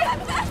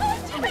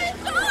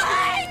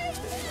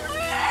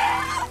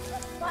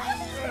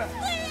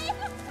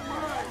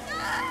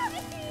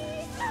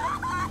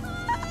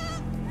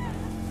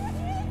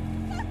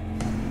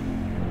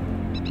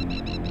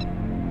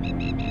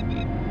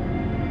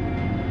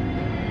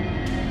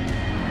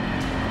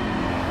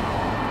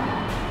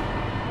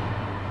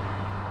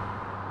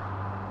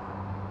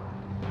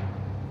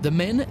 The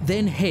men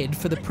then head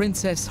for the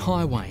Princess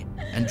Highway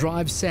and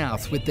drive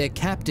south with their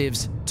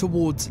captives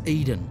towards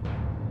Eden.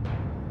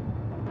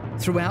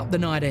 Throughout the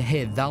night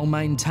ahead, they'll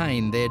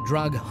maintain their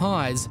drug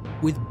highs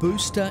with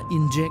booster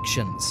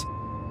injections.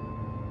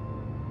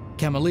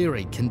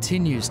 Camilleri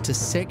continues to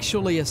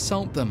sexually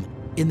assault them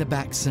in the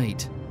back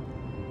seat.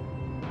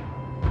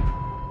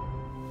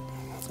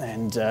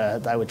 And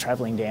they were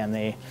travelling down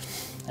there,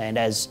 and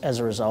as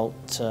a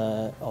result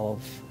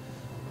of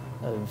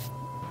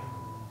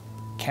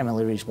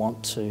Camilleri's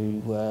want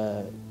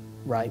to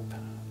rape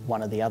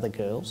one of the other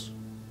girls,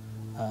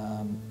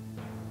 I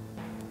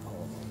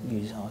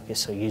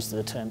guess I use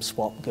the term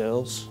swap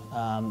girls,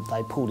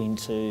 they pulled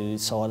into the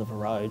side of a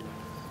road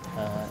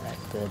at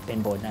the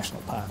Ben Boyd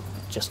National Park,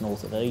 just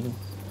north of Eden,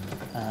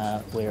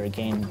 where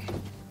again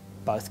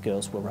both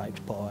girls were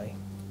raped by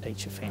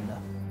each offender.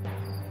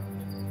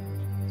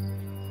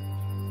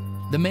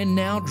 The men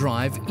now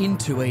drive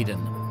into Eden,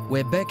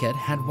 where Beckett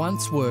had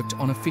once worked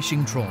on a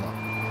fishing trawler.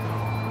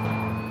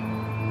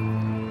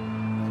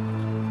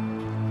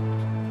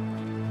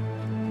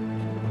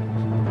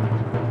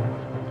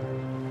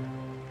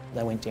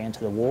 They went down to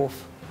the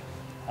wharf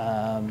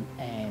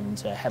and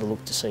had a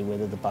look to see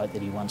whether the boat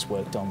that he once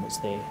worked on was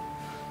there.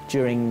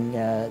 During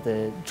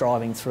the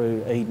driving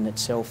through Eden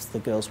itself, the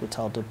girls were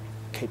told to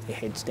keep their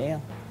heads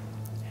down,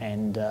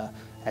 and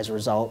as a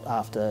result,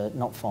 after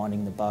not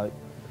finding the boat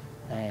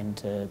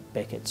and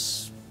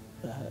Beckett's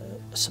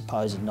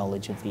supposed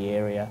knowledge of the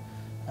area,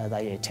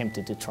 they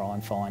attempted to try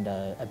and find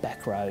a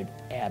back road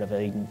out of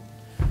Eden.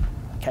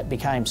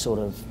 Became sort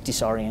of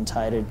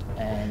disorientated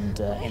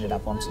and ended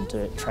up on some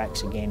dirt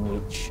tracks again,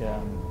 which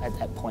at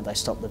that point they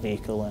stopped the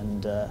vehicle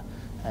and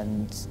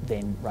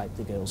then raped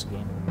the girls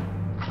again.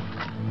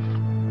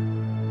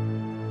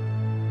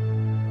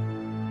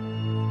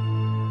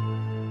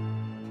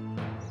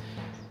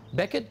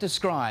 Beckett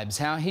describes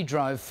how he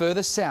drove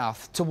further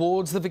south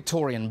towards the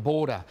Victorian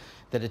border.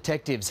 The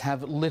detectives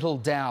have little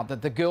doubt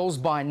that the girls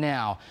by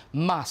now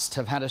must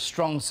have had a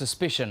strong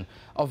suspicion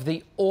of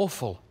the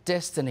awful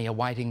destiny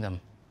awaiting them.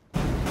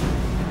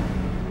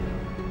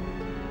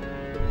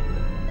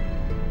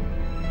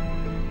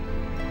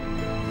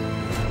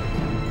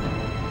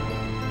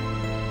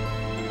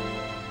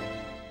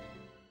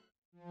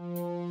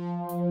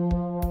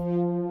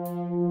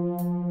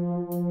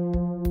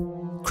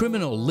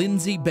 Criminal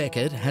Lindsay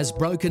Beckett has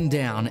broken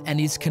down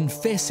and is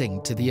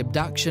confessing to the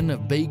abduction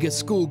of Bega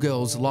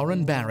schoolgirls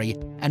Lauren Barry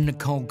and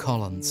Nichole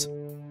Collins.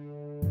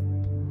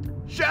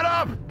 Shut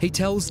up! He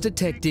tells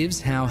detectives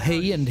how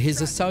he and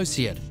his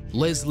associate,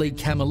 Leslie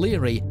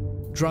Camilleri,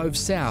 drove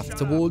south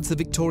towards the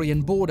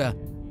Victorian border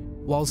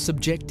while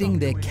subjecting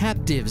their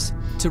captives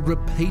to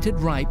repeated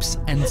rapes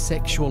and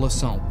sexual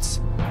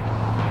assaults.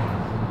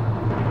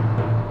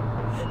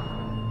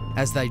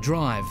 As they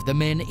drive, the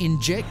men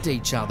inject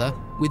each other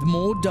with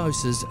more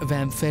doses of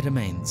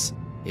amphetamines.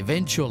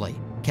 Eventually,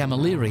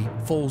 Camilleri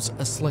falls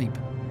asleep.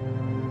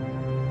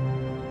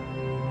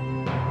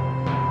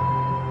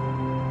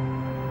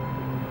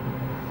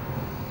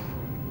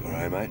 All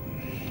right, mate.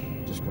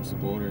 Just crossed the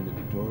border into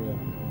Victoria.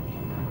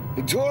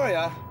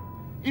 Victoria?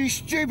 You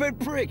stupid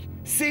prick!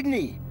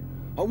 Sydney!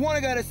 I want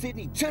to go to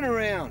Sydney. Turn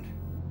around.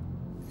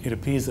 It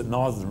appears that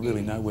neither of them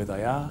really know where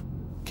they are.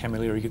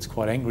 Camilleri gets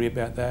quite angry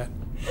about that.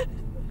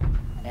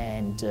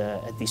 And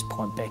at this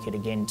point, Beckett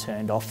again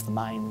turned off the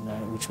main,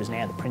 which was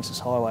now the Princess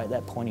Highway at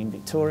that point in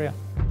Victoria.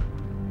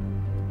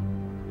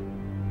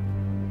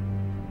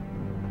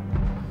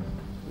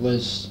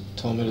 Les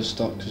told me to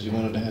stop because he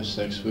wanted to have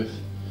sex with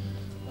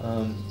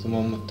the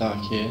one with dark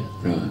hair.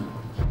 Right.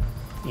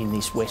 in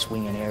this West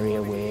Wingan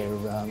area where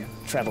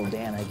travelled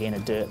down again a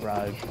dirt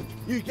road.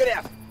 You get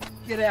out!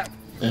 Get out!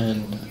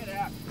 And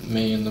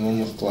me and the one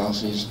with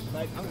glasses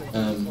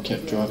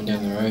kept driving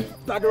down the road.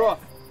 Bugger off!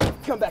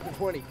 Come back in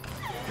 20.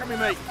 Come here,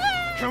 mate.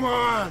 Come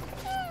on!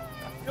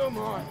 Come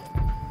on!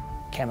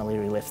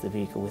 Camilleri left the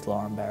vehicle with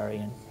Lauren Barry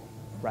and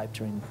raped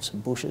her in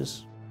some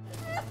bushes.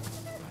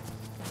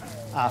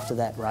 After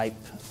that rape,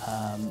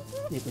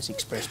 it was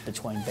expressed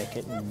between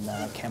Beckett and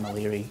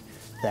Camilleri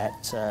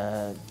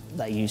that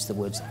they used the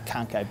words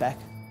 "can't go back,"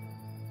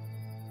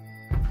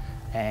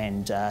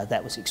 and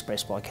that was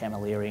expressed by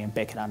Camilleri, and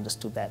Beckett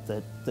understood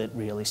that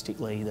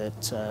realistically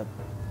that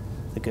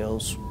the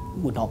girls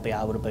would not be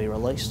able to be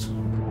released.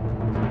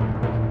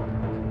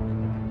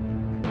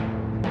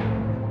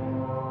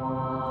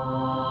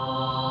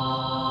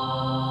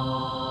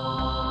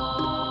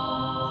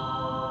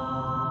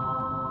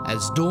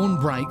 As dawn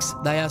breaks,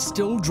 they are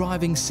still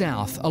driving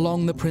south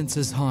along the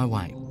Princes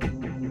Highway.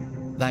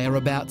 They are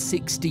about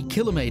 60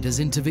 kilometres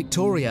into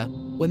Victoria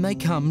when they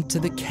come to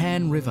the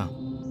Cann River.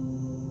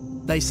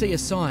 They see a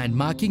sign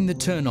marking the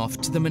turn-off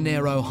to the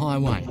Monero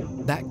Highway,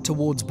 back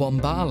towards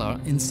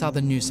Bombala in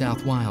southern New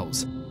South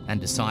Wales, and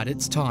decide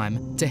it's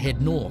time to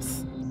head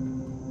north.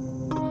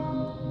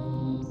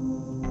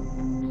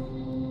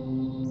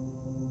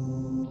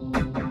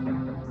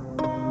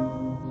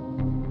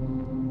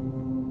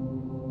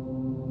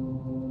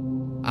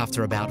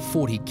 After about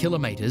 40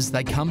 kilometres,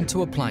 they come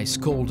to a place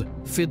called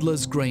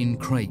Fiddler's Green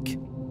Creek.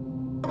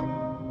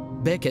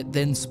 Beckett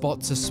then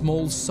spots a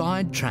small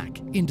side track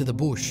into the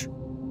bush.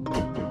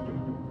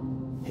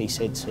 He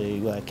said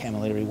to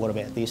Camilleri, "What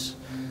about this?"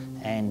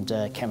 And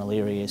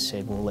Camilleri has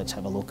said, "Well, let's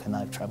have a look," and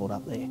they've travelled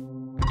up there.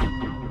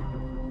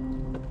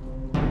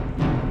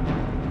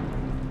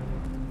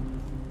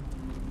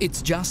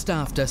 It's just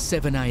after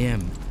 7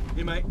 a.m.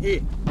 Here, mate.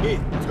 Here.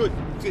 It's good.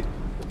 It's good.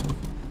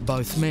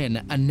 Both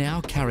men are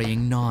now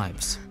carrying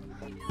knives.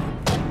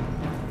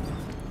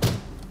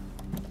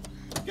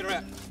 Get her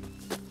out.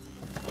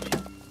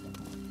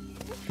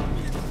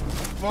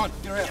 Come on,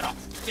 get her out.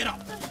 Get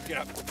up. Get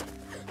up.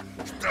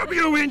 Stop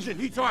your engine.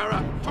 You tie her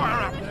up. Tie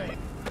her up.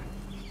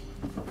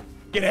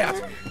 Get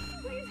out.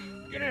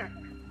 Get out.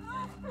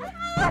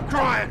 Stop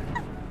crying.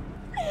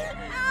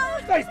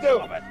 Stay still.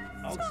 Hold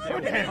still.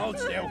 Hold your hand. Hold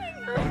still.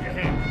 Hold your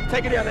hand.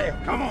 Take it down there.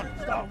 Come on.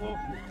 Stop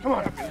walking. Come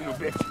on, you little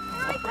bitch.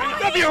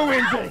 Stop your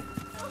whinging.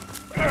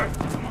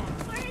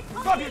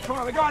 Stop your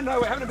crying. We're going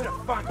nowhere. Having a bit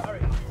of fun.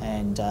 Hurry.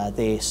 And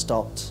they're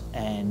stopped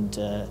and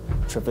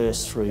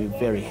traversed through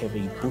very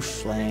heavy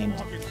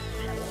bushland.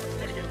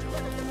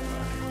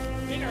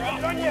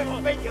 Get on your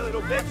feet, you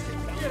little bitch.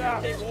 Get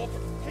up. Keep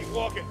walking. Keep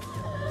walking.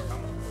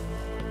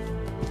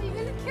 Are you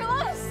gonna kill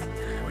us?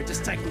 We're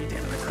just taking you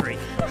down to the creek.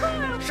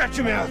 Shut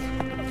your mouth.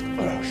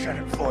 I'll shut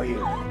it for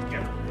you.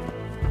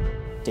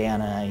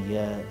 Down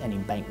an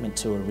embankment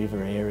to a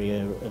river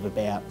area of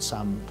about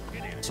some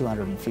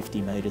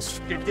 250 metres.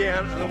 Get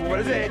down on the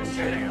water's edge.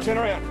 Turn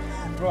around.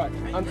 Right,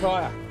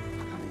 untie her.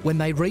 When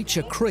they reach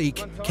a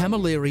creek,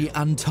 Camilleri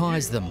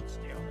unties them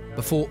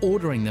before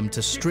ordering them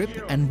to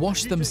strip and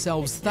wash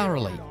themselves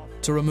thoroughly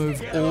to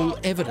remove all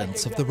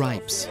evidence of the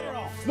rapes.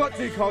 It's not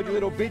too cold, you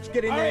little bitch.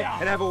 Get in there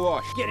and have a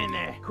wash. Get in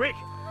there, quick.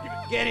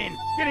 Get in.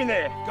 Get in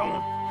there. Come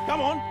on. Come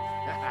on.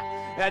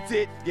 That's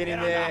it. Get in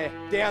there.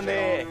 Down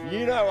there.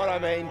 You know what I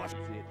mean.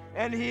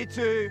 And here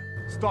too.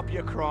 Stop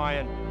your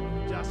crying.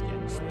 Just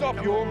get.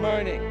 Stop your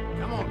moaning.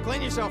 Come on,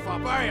 clean yourself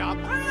up. Hurry up.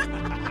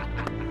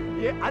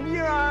 Yeah, under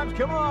your arms.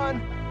 Come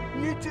on.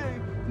 You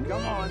too.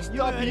 Come on.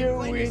 Stop your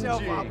whinging. Clean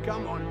yourself up.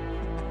 Come on.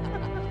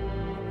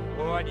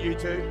 All right, you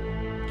two.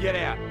 Get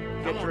out.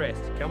 Get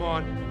dressed. Come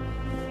on.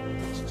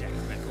 Just jack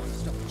it back on.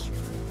 Stop the shit.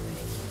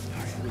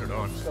 Put it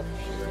on. Stop the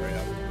shit. Hurry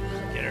up.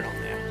 Get it on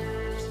there.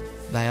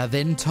 They are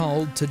then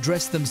told to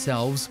dress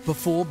themselves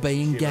before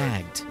being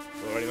gagged.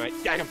 All righty, mate.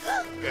 Gag 'em.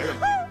 Gag 'em.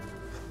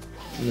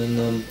 And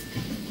then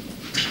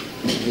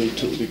we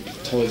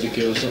tied the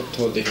girls up,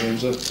 tied their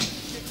hands up,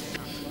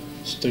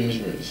 stings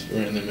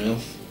around their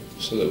mouth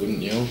so they wouldn't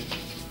yell.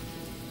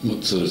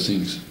 What sort of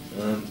things?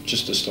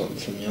 Just to stop them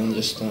from yelling,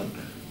 just some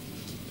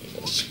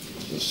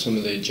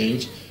of their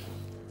genes.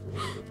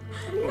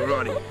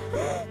 Alrighty.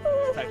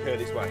 Take her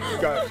this way.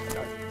 Go.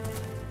 Go.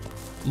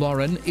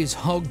 Lauren is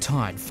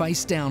hog-tied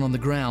face down on the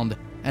ground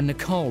and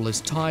Nichole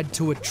is tied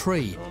to a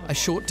tree a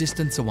short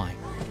distance away.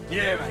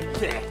 Yeah, mate.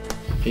 Yeah.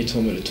 He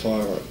told me to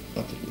tie her up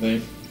at the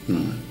beam.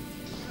 Right.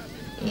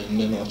 And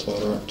then I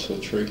tied her up to a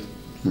tree.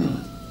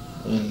 Right.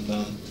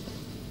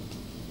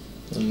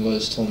 And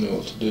Les told me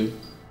what to do.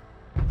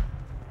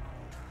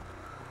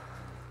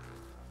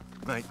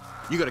 Mate,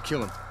 you gotta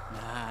kill him.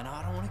 Nah, no,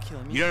 I don't want to kill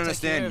him. You don't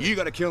understand. You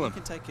gotta kill him.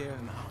 You can take care of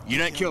him. You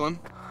don't kill him,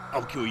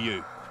 I'll kill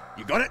you.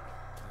 You got it?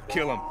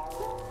 Kill him.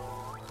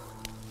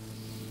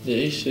 Yeah,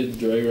 he said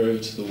drag her over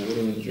to the water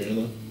and drown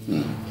her.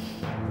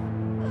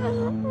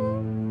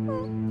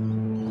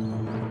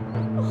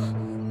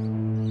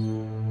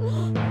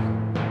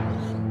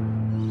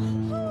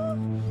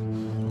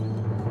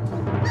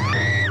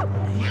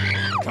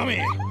 Come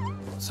here.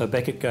 So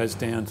Beckett goes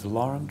down to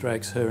Lauren,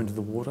 drags her into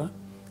the water,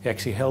 He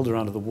actually held her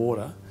under the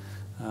water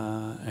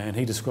and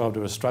he described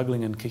her as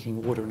struggling and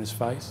kicking water in his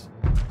face.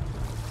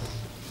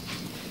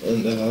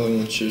 And the other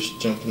one, she was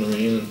jumping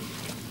around,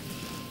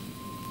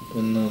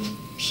 and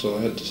so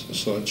I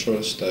tried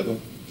to stab her.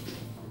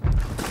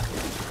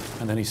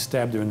 And then he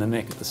stabbed her in the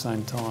neck at the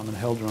same time and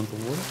held her under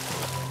the water.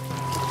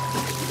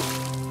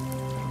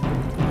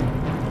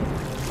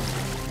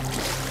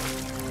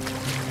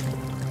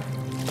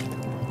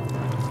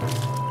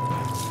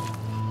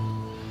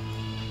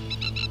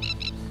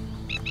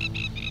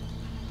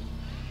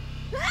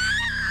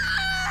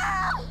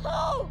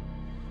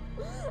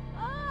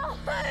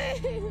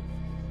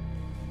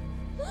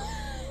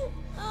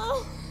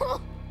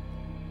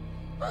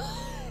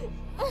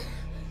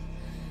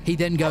 He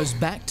then goes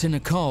back to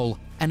Nichole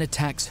and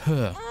attacks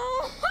her.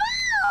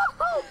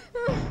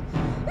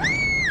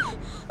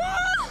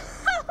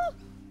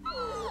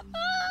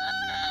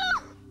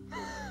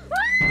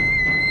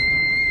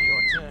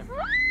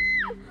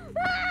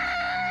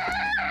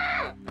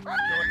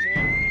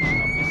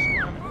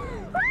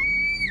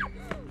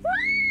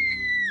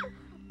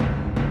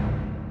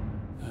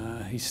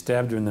 He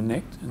stabbed her in the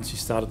neck and she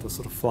started to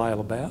sort of flail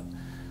about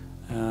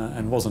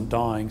and wasn't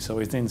dying, so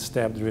he then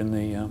stabbed her in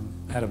the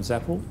Adam's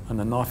apple and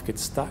the knife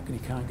gets stuck and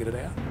he can't get it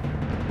out.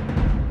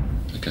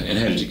 Okay, and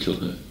how did you kill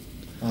her?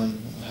 I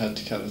had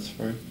to cut her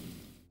through.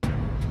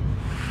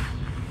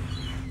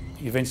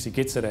 He eventually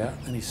gets it out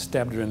and he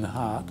stabbed her in the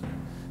heart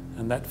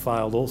and that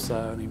failed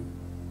also, and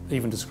he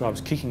even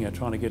describes kicking her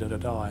trying to get her to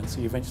die, and so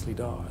he eventually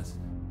dies.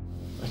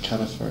 I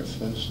cut her throat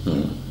first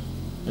and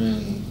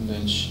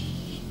then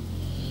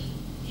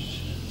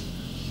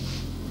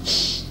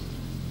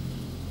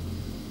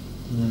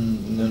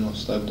and then I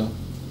stabbed her.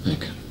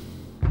 Okay.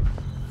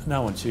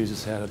 No one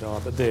chooses how to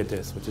die, but their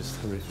deaths were just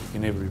horrific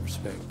in every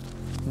respect.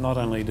 Not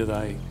only do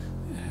they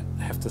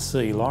have to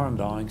see Lauren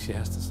dying, she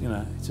has to, you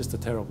know, it's just a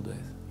terrible death.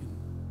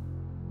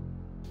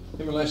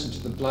 In relation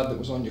to the blood that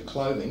was on your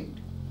clothing,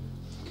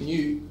 can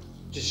you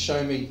just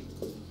show me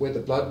where the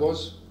blood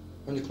was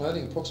on your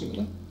clothing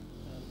approximately?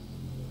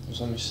 It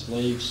was on my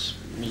sleeves,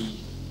 me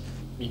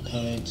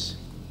pants,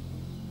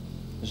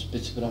 there's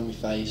bits of it on my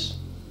face,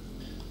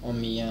 on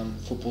my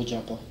football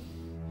jumper.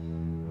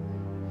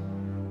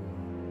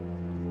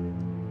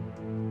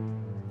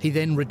 He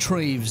then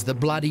retrieves the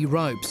bloody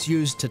ropes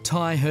used to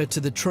tie her to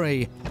the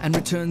tree and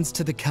returns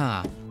to the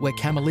car where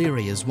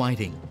Camilleri is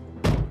waiting.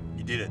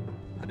 You did it.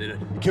 I did it.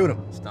 You killed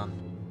him. It's done.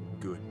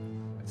 Good.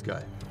 Let's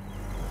go.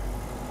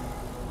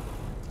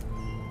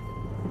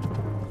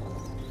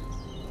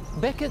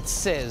 Beckett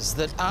says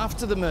that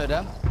after the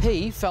murder,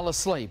 he fell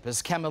asleep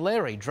as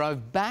Camilleri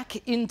drove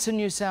back into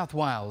New South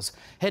Wales,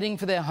 heading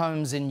for their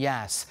homes in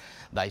Yass.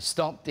 They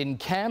stopped in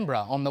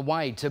Canberra on the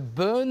way to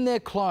burn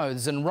their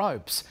clothes and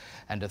ropes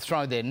and to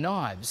throw their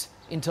knives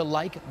into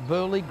Lake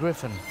Burley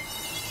Griffin.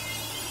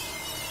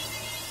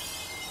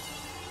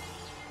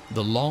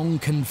 The long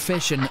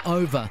confession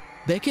over,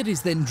 Beckett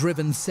is then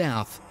driven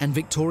south and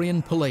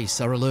Victorian police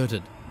are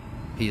alerted.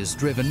 He is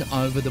driven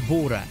over the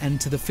border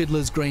and to the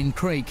Fiddler's Green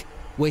Creek,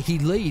 where he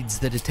leads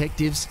the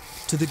detectives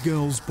to the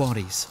girls'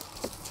 bodies.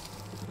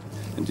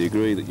 And do you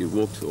agree that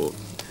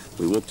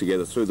we walked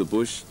together through the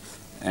bush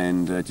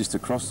and just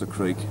across the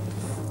creek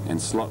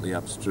and slightly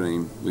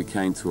upstream we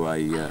came to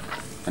an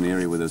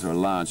area where there's a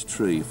large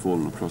tree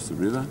fallen across the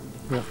river?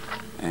 Yeah.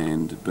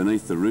 And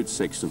beneath the root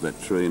section of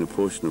that tree in a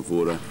portion of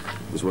water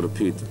was what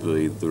appeared to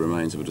be the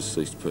remains of a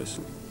deceased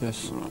person.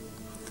 Yes. All right.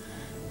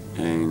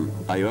 And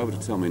are you able to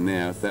tell me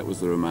now if that was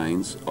the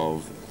remains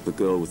of the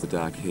girl with the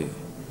dark hair?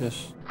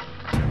 Yes.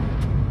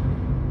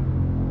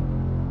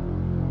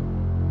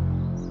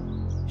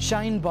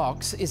 Shane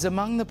Box is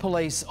among the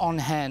police on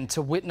hand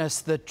to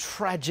witness the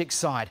tragic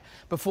sight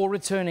before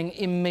returning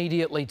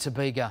immediately to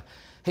Bega.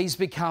 He's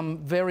become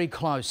very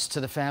close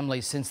to the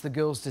family since the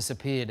girls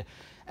disappeared,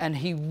 and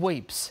he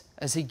weeps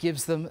as he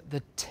gives them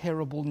the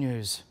terrible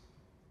news.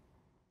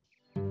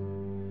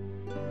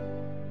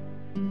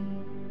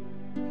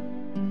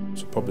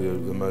 So probably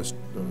the most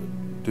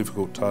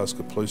difficult task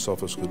a police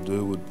officer could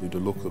do would be to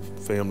look at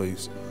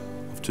families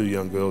of two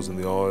young girls in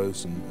the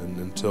eyes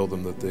and tell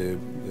them that their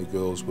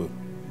girls were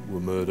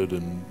murdered,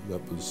 and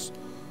that was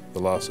the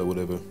last they would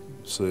ever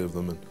see of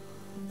them.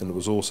 And it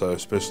was also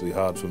especially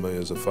hard for me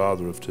as a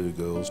father of two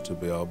girls to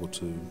be able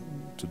to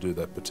do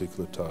that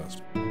particular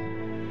task.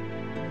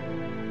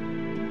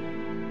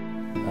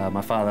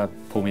 My father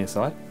pulled me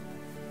aside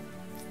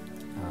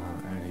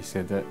and he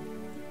said that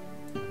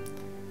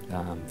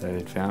they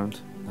had found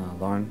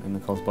Lauren and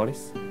Nichole's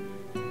bodies,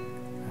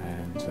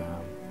 and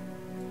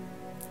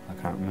I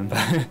can't remember.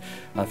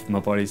 My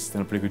body's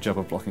done a pretty good job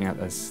of blocking out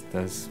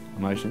those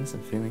emotions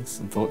and feelings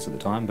and thoughts at the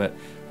time, but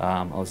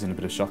I was in a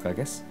bit of shock, I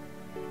guess,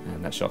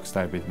 and that shock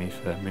stayed with me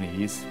for many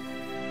years.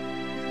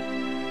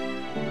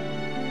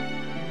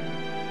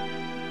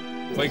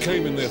 They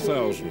came in their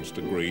thousands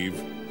to grieve,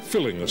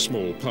 filling a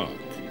small park.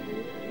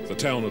 The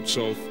town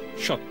itself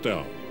shut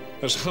down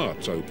as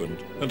hearts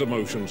opened and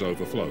emotions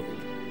overflowed.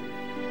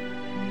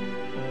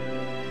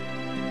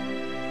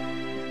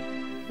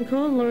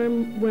 Nichole and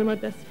Lauren were my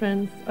best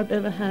friends I've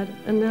ever had,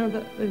 and now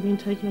that they've been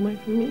taken away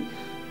from me,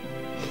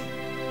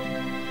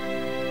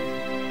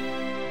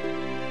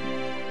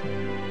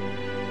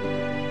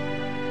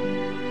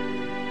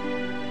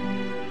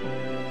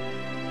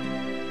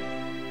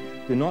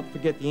 Do not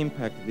forget the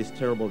impact of this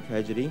terrible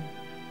tragedy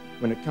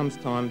when it comes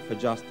time for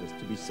justice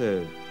to be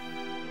served.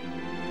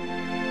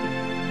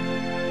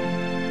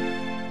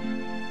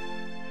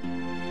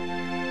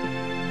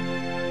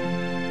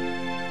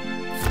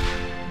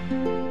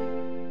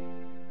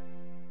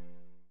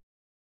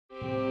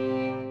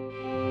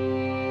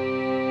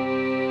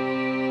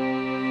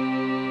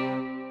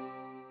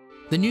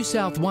 The New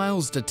South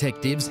Wales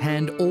detectives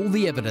hand all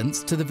the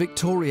evidence to the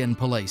Victorian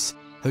police,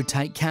 who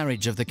take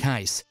carriage of the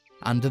case,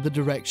 under the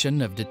direction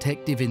of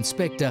Detective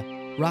Inspector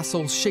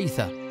Russell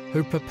Sheether,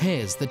 who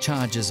prepares the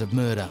charges of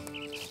murder.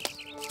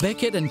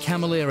 Beckett and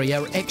Camilleri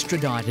are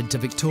extradited to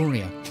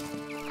Victoria,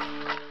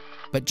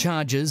 but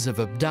charges of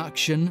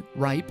abduction,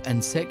 rape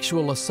and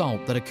sexual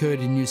assault that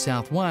occurred in New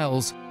South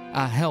Wales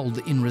are held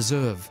in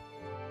reserve.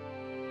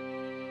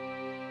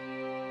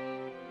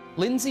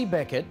 Lindsay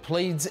Beckett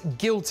pleads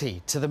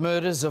guilty to the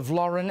murders of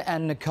Lauren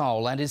and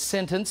Nichole and is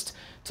sentenced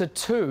to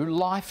 2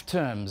 life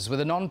terms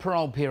with a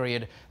non-parole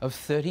period of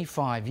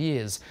 35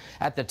 years.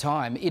 At the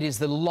time, it is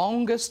the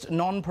longest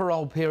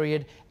non-parole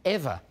period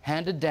ever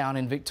handed down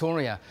in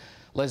Victoria.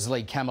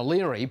 Leslie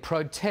Camilleri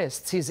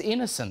protests his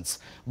innocence,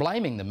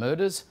 blaming the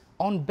murders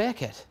on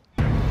Beckett.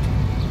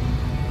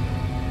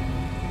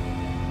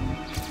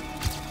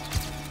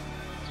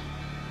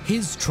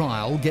 His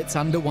trial gets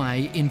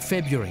underway in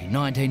February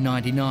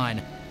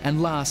 1999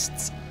 and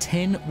lasts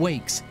 10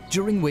 weeks,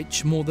 during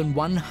which more than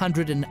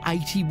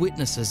 180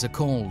 witnesses are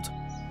called.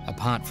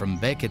 Apart from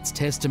Beckett's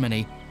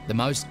testimony, the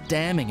most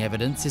damning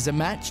evidence is a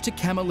match to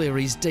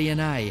Camilleri's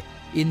DNA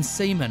in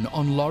semen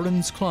on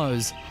Lauren's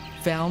clothes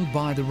found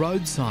by the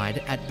roadside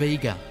at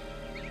Bega.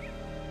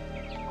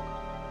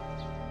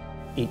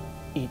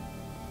 It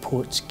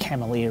puts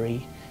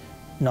Camilleri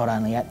not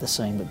only at the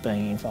scene but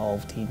being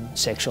involved in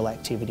sexual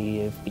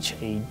activity of which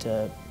he'd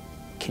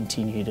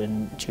continued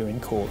and during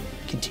court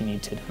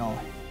continued to deny.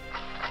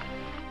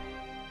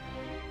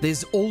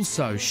 There's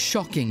also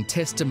shocking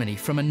testimony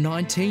from a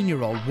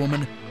 19-year-old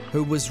woman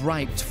who was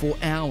raped for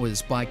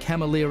hours by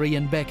Camilleri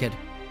and Beckett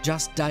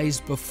just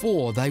days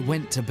before they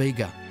went to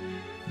Bega.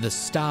 The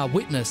star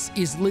witness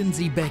is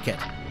Lindsay Beckett,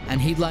 and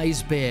he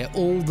lays bare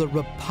all the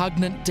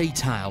repugnant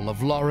detail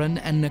of Lauren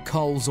and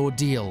Nichole's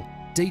ordeal,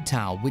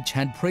 detail which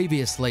had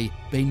previously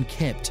been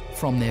kept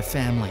from their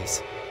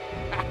families.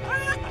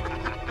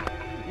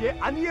 Yeah,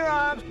 under your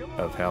arms.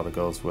 Of how the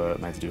girls were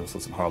made to do all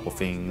sorts of horrible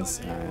things,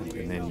 and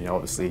then, you know,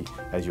 obviously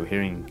as you're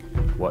hearing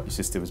what your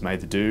sister was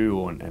made to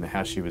do and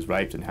how she was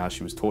raped and how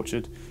she was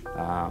tortured,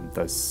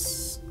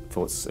 those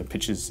thoughts and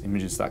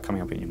images start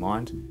coming up in your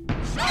mind.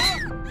 Shut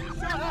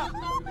up!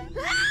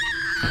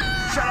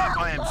 Shut up!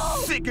 I am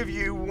sick of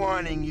you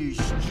whining, you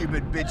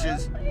stupid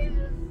bitches.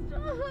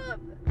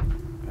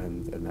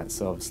 And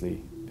that's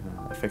obviously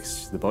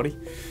affects the body,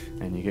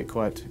 and you get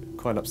quite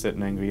upset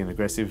and angry and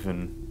aggressive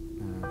and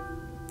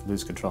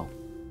lose control.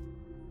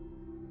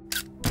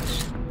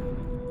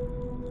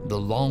 The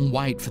long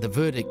wait for the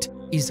verdict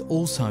is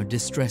also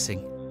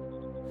distressing.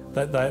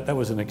 That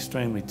was an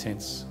extremely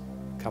tense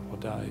couple of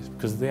days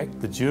because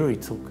the jury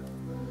took,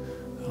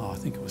 I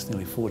think it was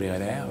nearly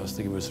 48 hours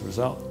to give us a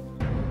result.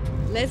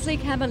 Leslie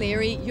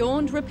Camilleri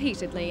yawned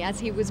repeatedly as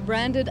he was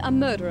branded a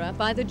murderer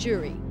by the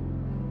jury.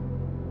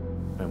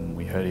 When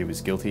we heard he was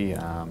guilty,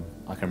 I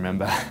can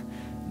remember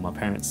my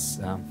parents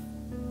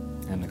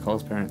and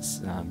Nichole's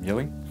parents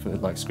yelling,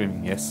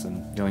 screaming yes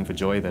and yelling for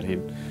joy that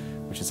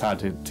which is hard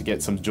to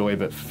get some joy,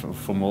 but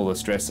from all the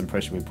stress and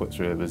pressure we put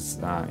through, it was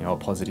a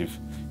positive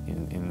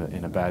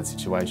in a bad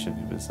situation.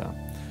 It was a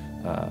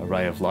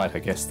ray of light, I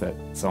guess, that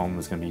someone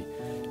was going to be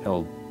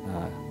held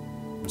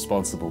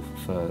responsible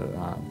for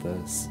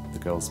the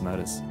girls'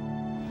 murders.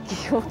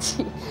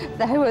 Guilty.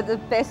 They were the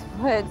best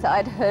words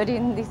I'd heard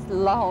in this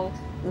long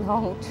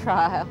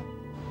trial.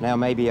 Now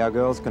maybe our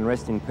girls can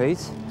rest in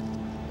peace,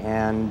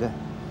 and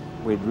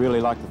we'd really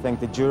like to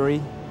thank the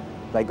jury.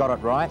 They got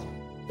it right.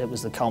 It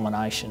was the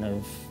culmination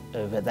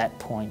of at that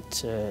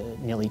point,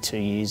 nearly 2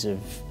 years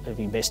of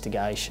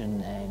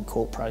investigation and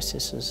court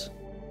processes.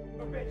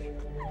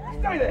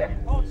 Stay there!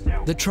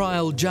 The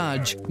trial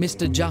judge,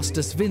 Mr.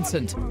 Justice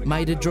Vincent,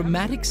 made a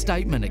dramatic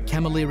statement at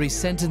Camilleri's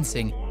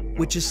sentencing,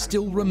 which is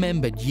still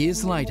remembered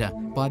years later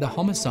by the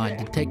homicide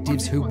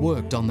detectives who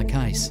worked on the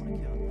case.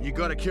 You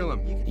gotta kill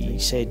him. He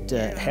said,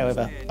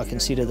 however, I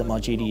consider that my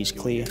duty is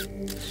clear.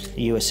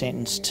 You are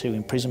sentenced to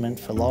imprisonment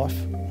for life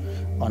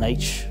on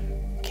each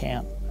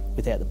count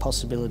without the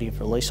possibility of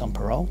release on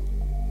parole.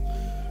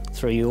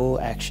 Through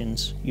your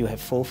actions, you have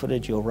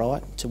forfeited your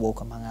right to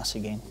walk among us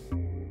again.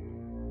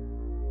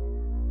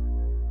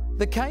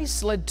 The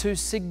case led to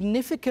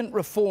significant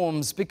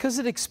reforms because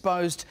it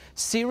exposed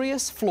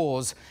serious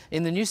flaws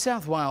in the New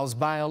South Wales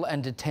bail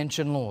and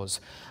detention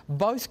laws.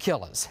 Both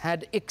killers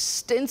had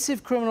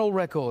extensive criminal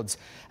records,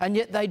 and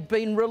yet they'd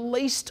been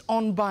released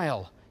on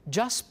bail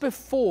just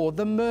before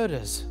the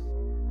murders.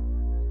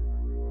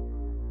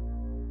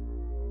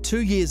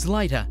 2 years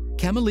later,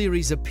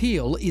 Camilleri's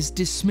appeal is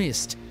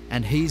dismissed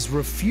and he's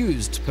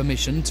refused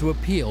permission to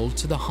appeal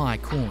to the High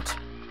Court.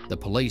 The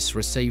police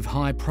receive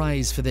high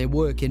praise for their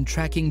work in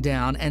tracking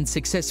down and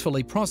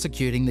successfully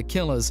prosecuting the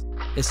killers,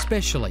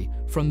 especially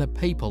from the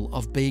people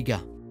of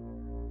Bega.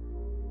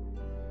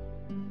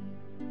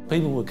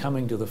 People were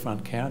coming to the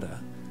front counter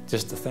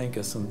just to thank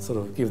us and sort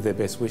of give their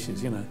best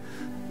wishes, you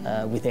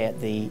know. Without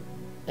the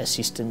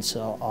assistance,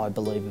 I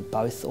believe, of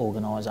both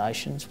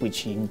organisations,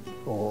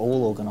 or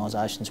all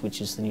organisations, which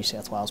is the New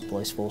South Wales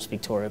Police Force,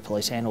 Victoria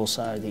Police, and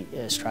also the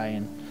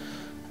Australian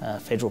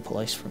Federal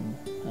Police from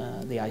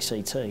the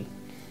ACT,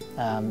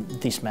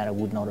 this matter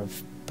would not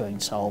have been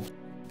solved.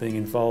 Being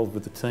involved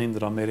with the team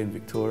that I met in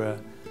Victoria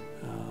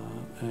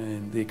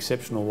and the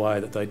exceptional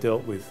way that they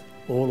dealt with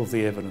all of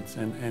the evidence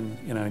and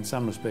you know, in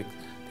some respect,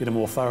 did a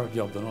more thorough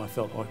job than I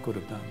felt I could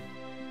have done.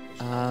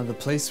 The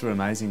police were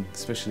amazing,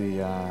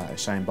 especially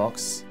Shane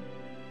Box.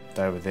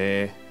 They were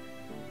there.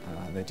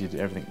 They did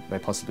everything they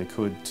possibly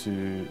could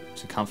to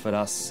comfort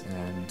us,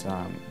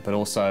 and but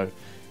also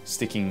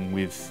sticking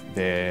with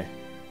their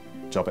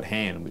job at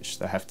hand, which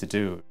they have to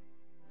do.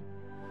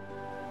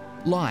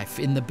 Life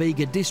in the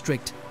Bega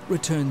district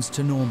returns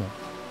to normal.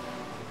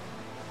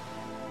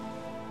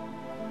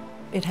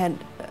 It had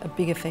a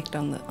big effect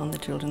on the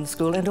children in the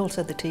school and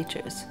also the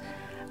teachers,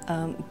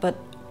 but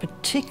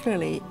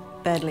particularly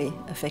badly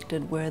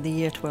affected were the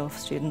Year 12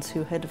 students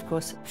who had, of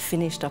course,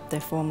 finished up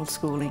their formal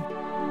schooling.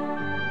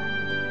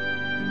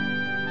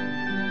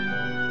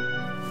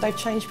 They've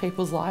changed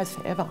people's lives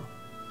forever.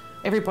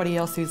 Everybody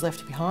else who's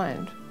left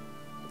behind,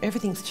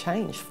 everything's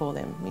changed for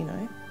them, you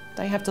know.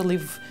 They have to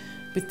live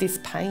with this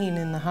pain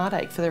and the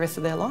heartache for the rest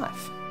of their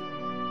life.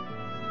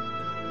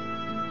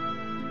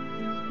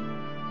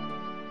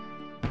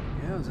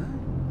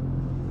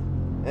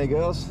 Hey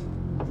girls,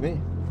 me.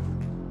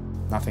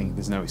 Nothing,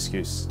 there's no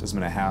excuse. Doesn't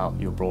matter how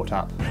you're brought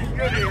up.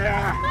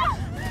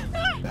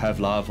 Have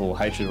love or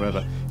hatred or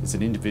whatever, it's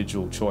an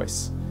individual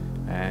choice.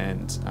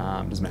 And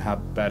doesn't matter how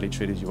badly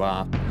treated you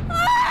are.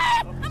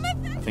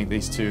 I think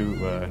these two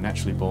were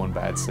naturally born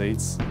bad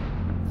seeds.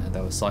 They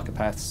were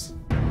psychopaths.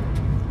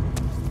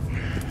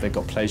 They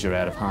got pleasure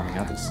out of harming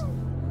others.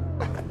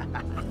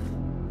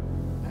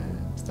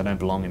 And they don't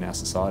belong in our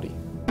society.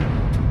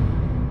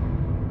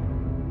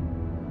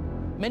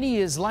 Many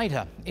years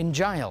later, in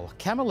jail,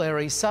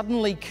 Camilleri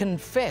suddenly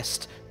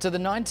confessed to the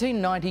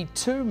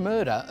 1992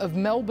 murder of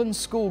Melbourne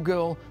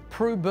schoolgirl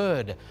Prue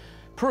Bird.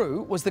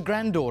 Prue was the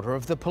granddaughter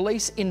of the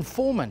police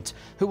informant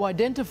who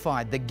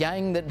identified the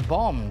gang that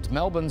bombed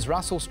Melbourne's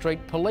Russell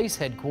Street Police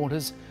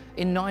Headquarters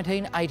in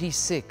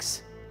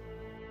 1986.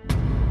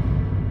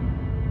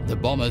 The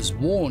bombers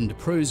warned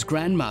Prue's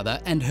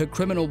grandmother and her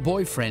criminal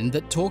boyfriend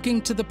that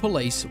talking to the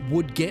police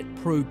would get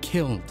Prue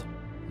killed.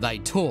 They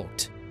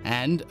talked,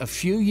 and a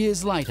few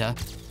years later,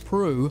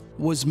 Prue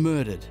was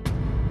murdered.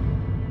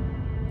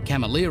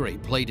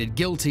 Camilleri pleaded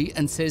guilty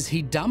and says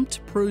he dumped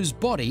Prue's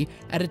body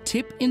at a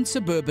tip in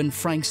suburban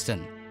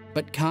Frankston,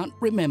 but can't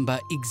remember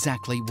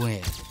exactly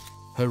where.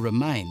 Her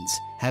remains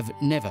have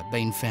never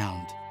been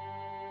found.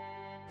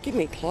 Give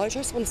me closure.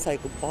 I just want to say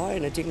goodbye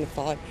in a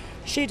dignified.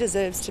 She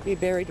deserves to be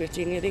buried with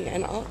dignity,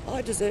 and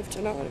I deserve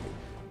to know.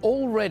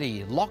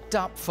 Already locked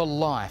up for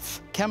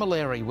life,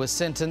 Camilleri was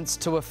sentenced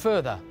to a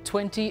further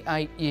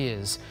 28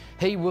 years.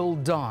 He will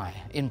die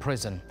in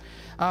prison.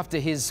 After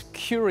his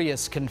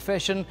curious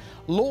confession,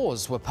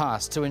 laws were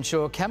passed to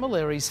ensure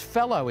Camilleri's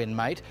fellow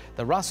inmate,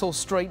 the Russell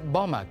Street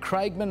bomber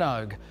Craig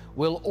Minogue,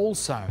 will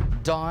also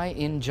die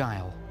in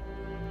jail.